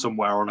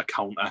on a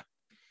counter.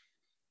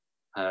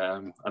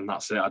 And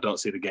that's it. I don't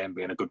see the game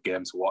being a good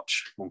game to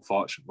watch,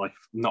 unfortunately.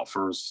 Not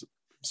for us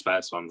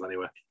Spurs fans,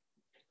 anyway.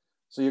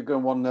 So you're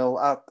going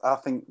 1-0. I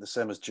think the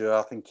same as Joe.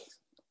 I think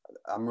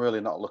I'm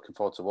really not looking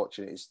forward to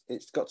watching it.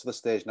 It's got to the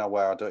stage now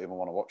where I don't even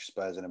want to watch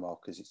Spurs anymore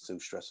because it's too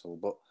stressful.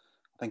 But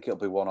I think it'll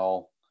be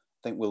 1-1. I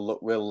think we'll look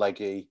real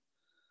leggy.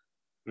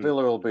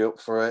 Villa will be up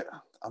for it.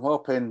 I'm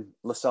hoping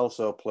Lo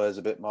Celso plays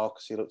a bit more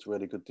because he looked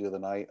really good the other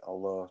night,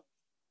 although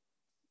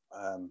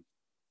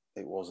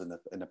it was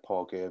in a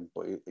poor game,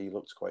 but he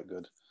looked quite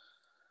good.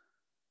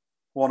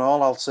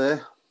 1-1, I'll say.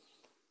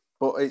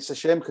 But it's a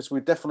shame because we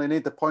definitely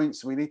need the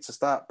points. We need to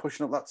start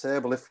pushing up that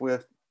table if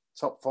we're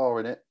top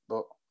 4 in it.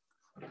 But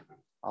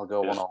I'll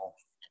go 1-1.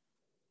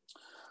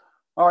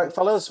 All right,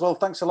 fellas. Well,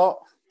 thanks a lot.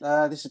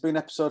 This has been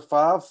episode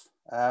 5.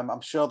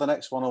 I'm sure the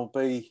next one will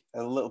be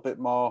a little bit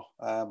more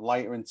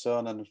lighter in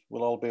tone and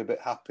we'll all be a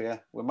bit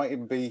happier. We might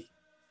even be,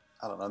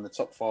 in the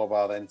top 4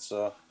 by then.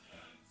 So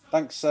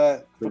thanks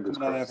for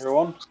coming on,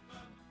 everyone.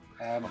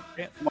 Come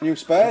on, you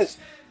Spurs.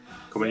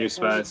 Come on, you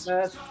Spurs.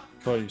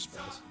 Come on, you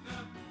Spurs.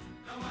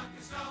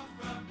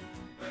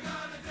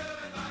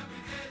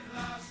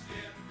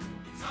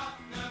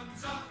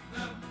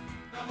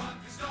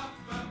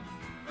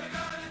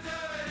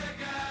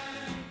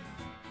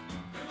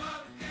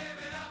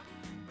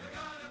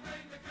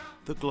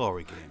 The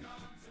Glory Game,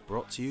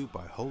 brought to you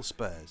by Hull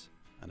Spurs,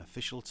 an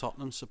official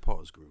Tottenham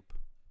supporters group.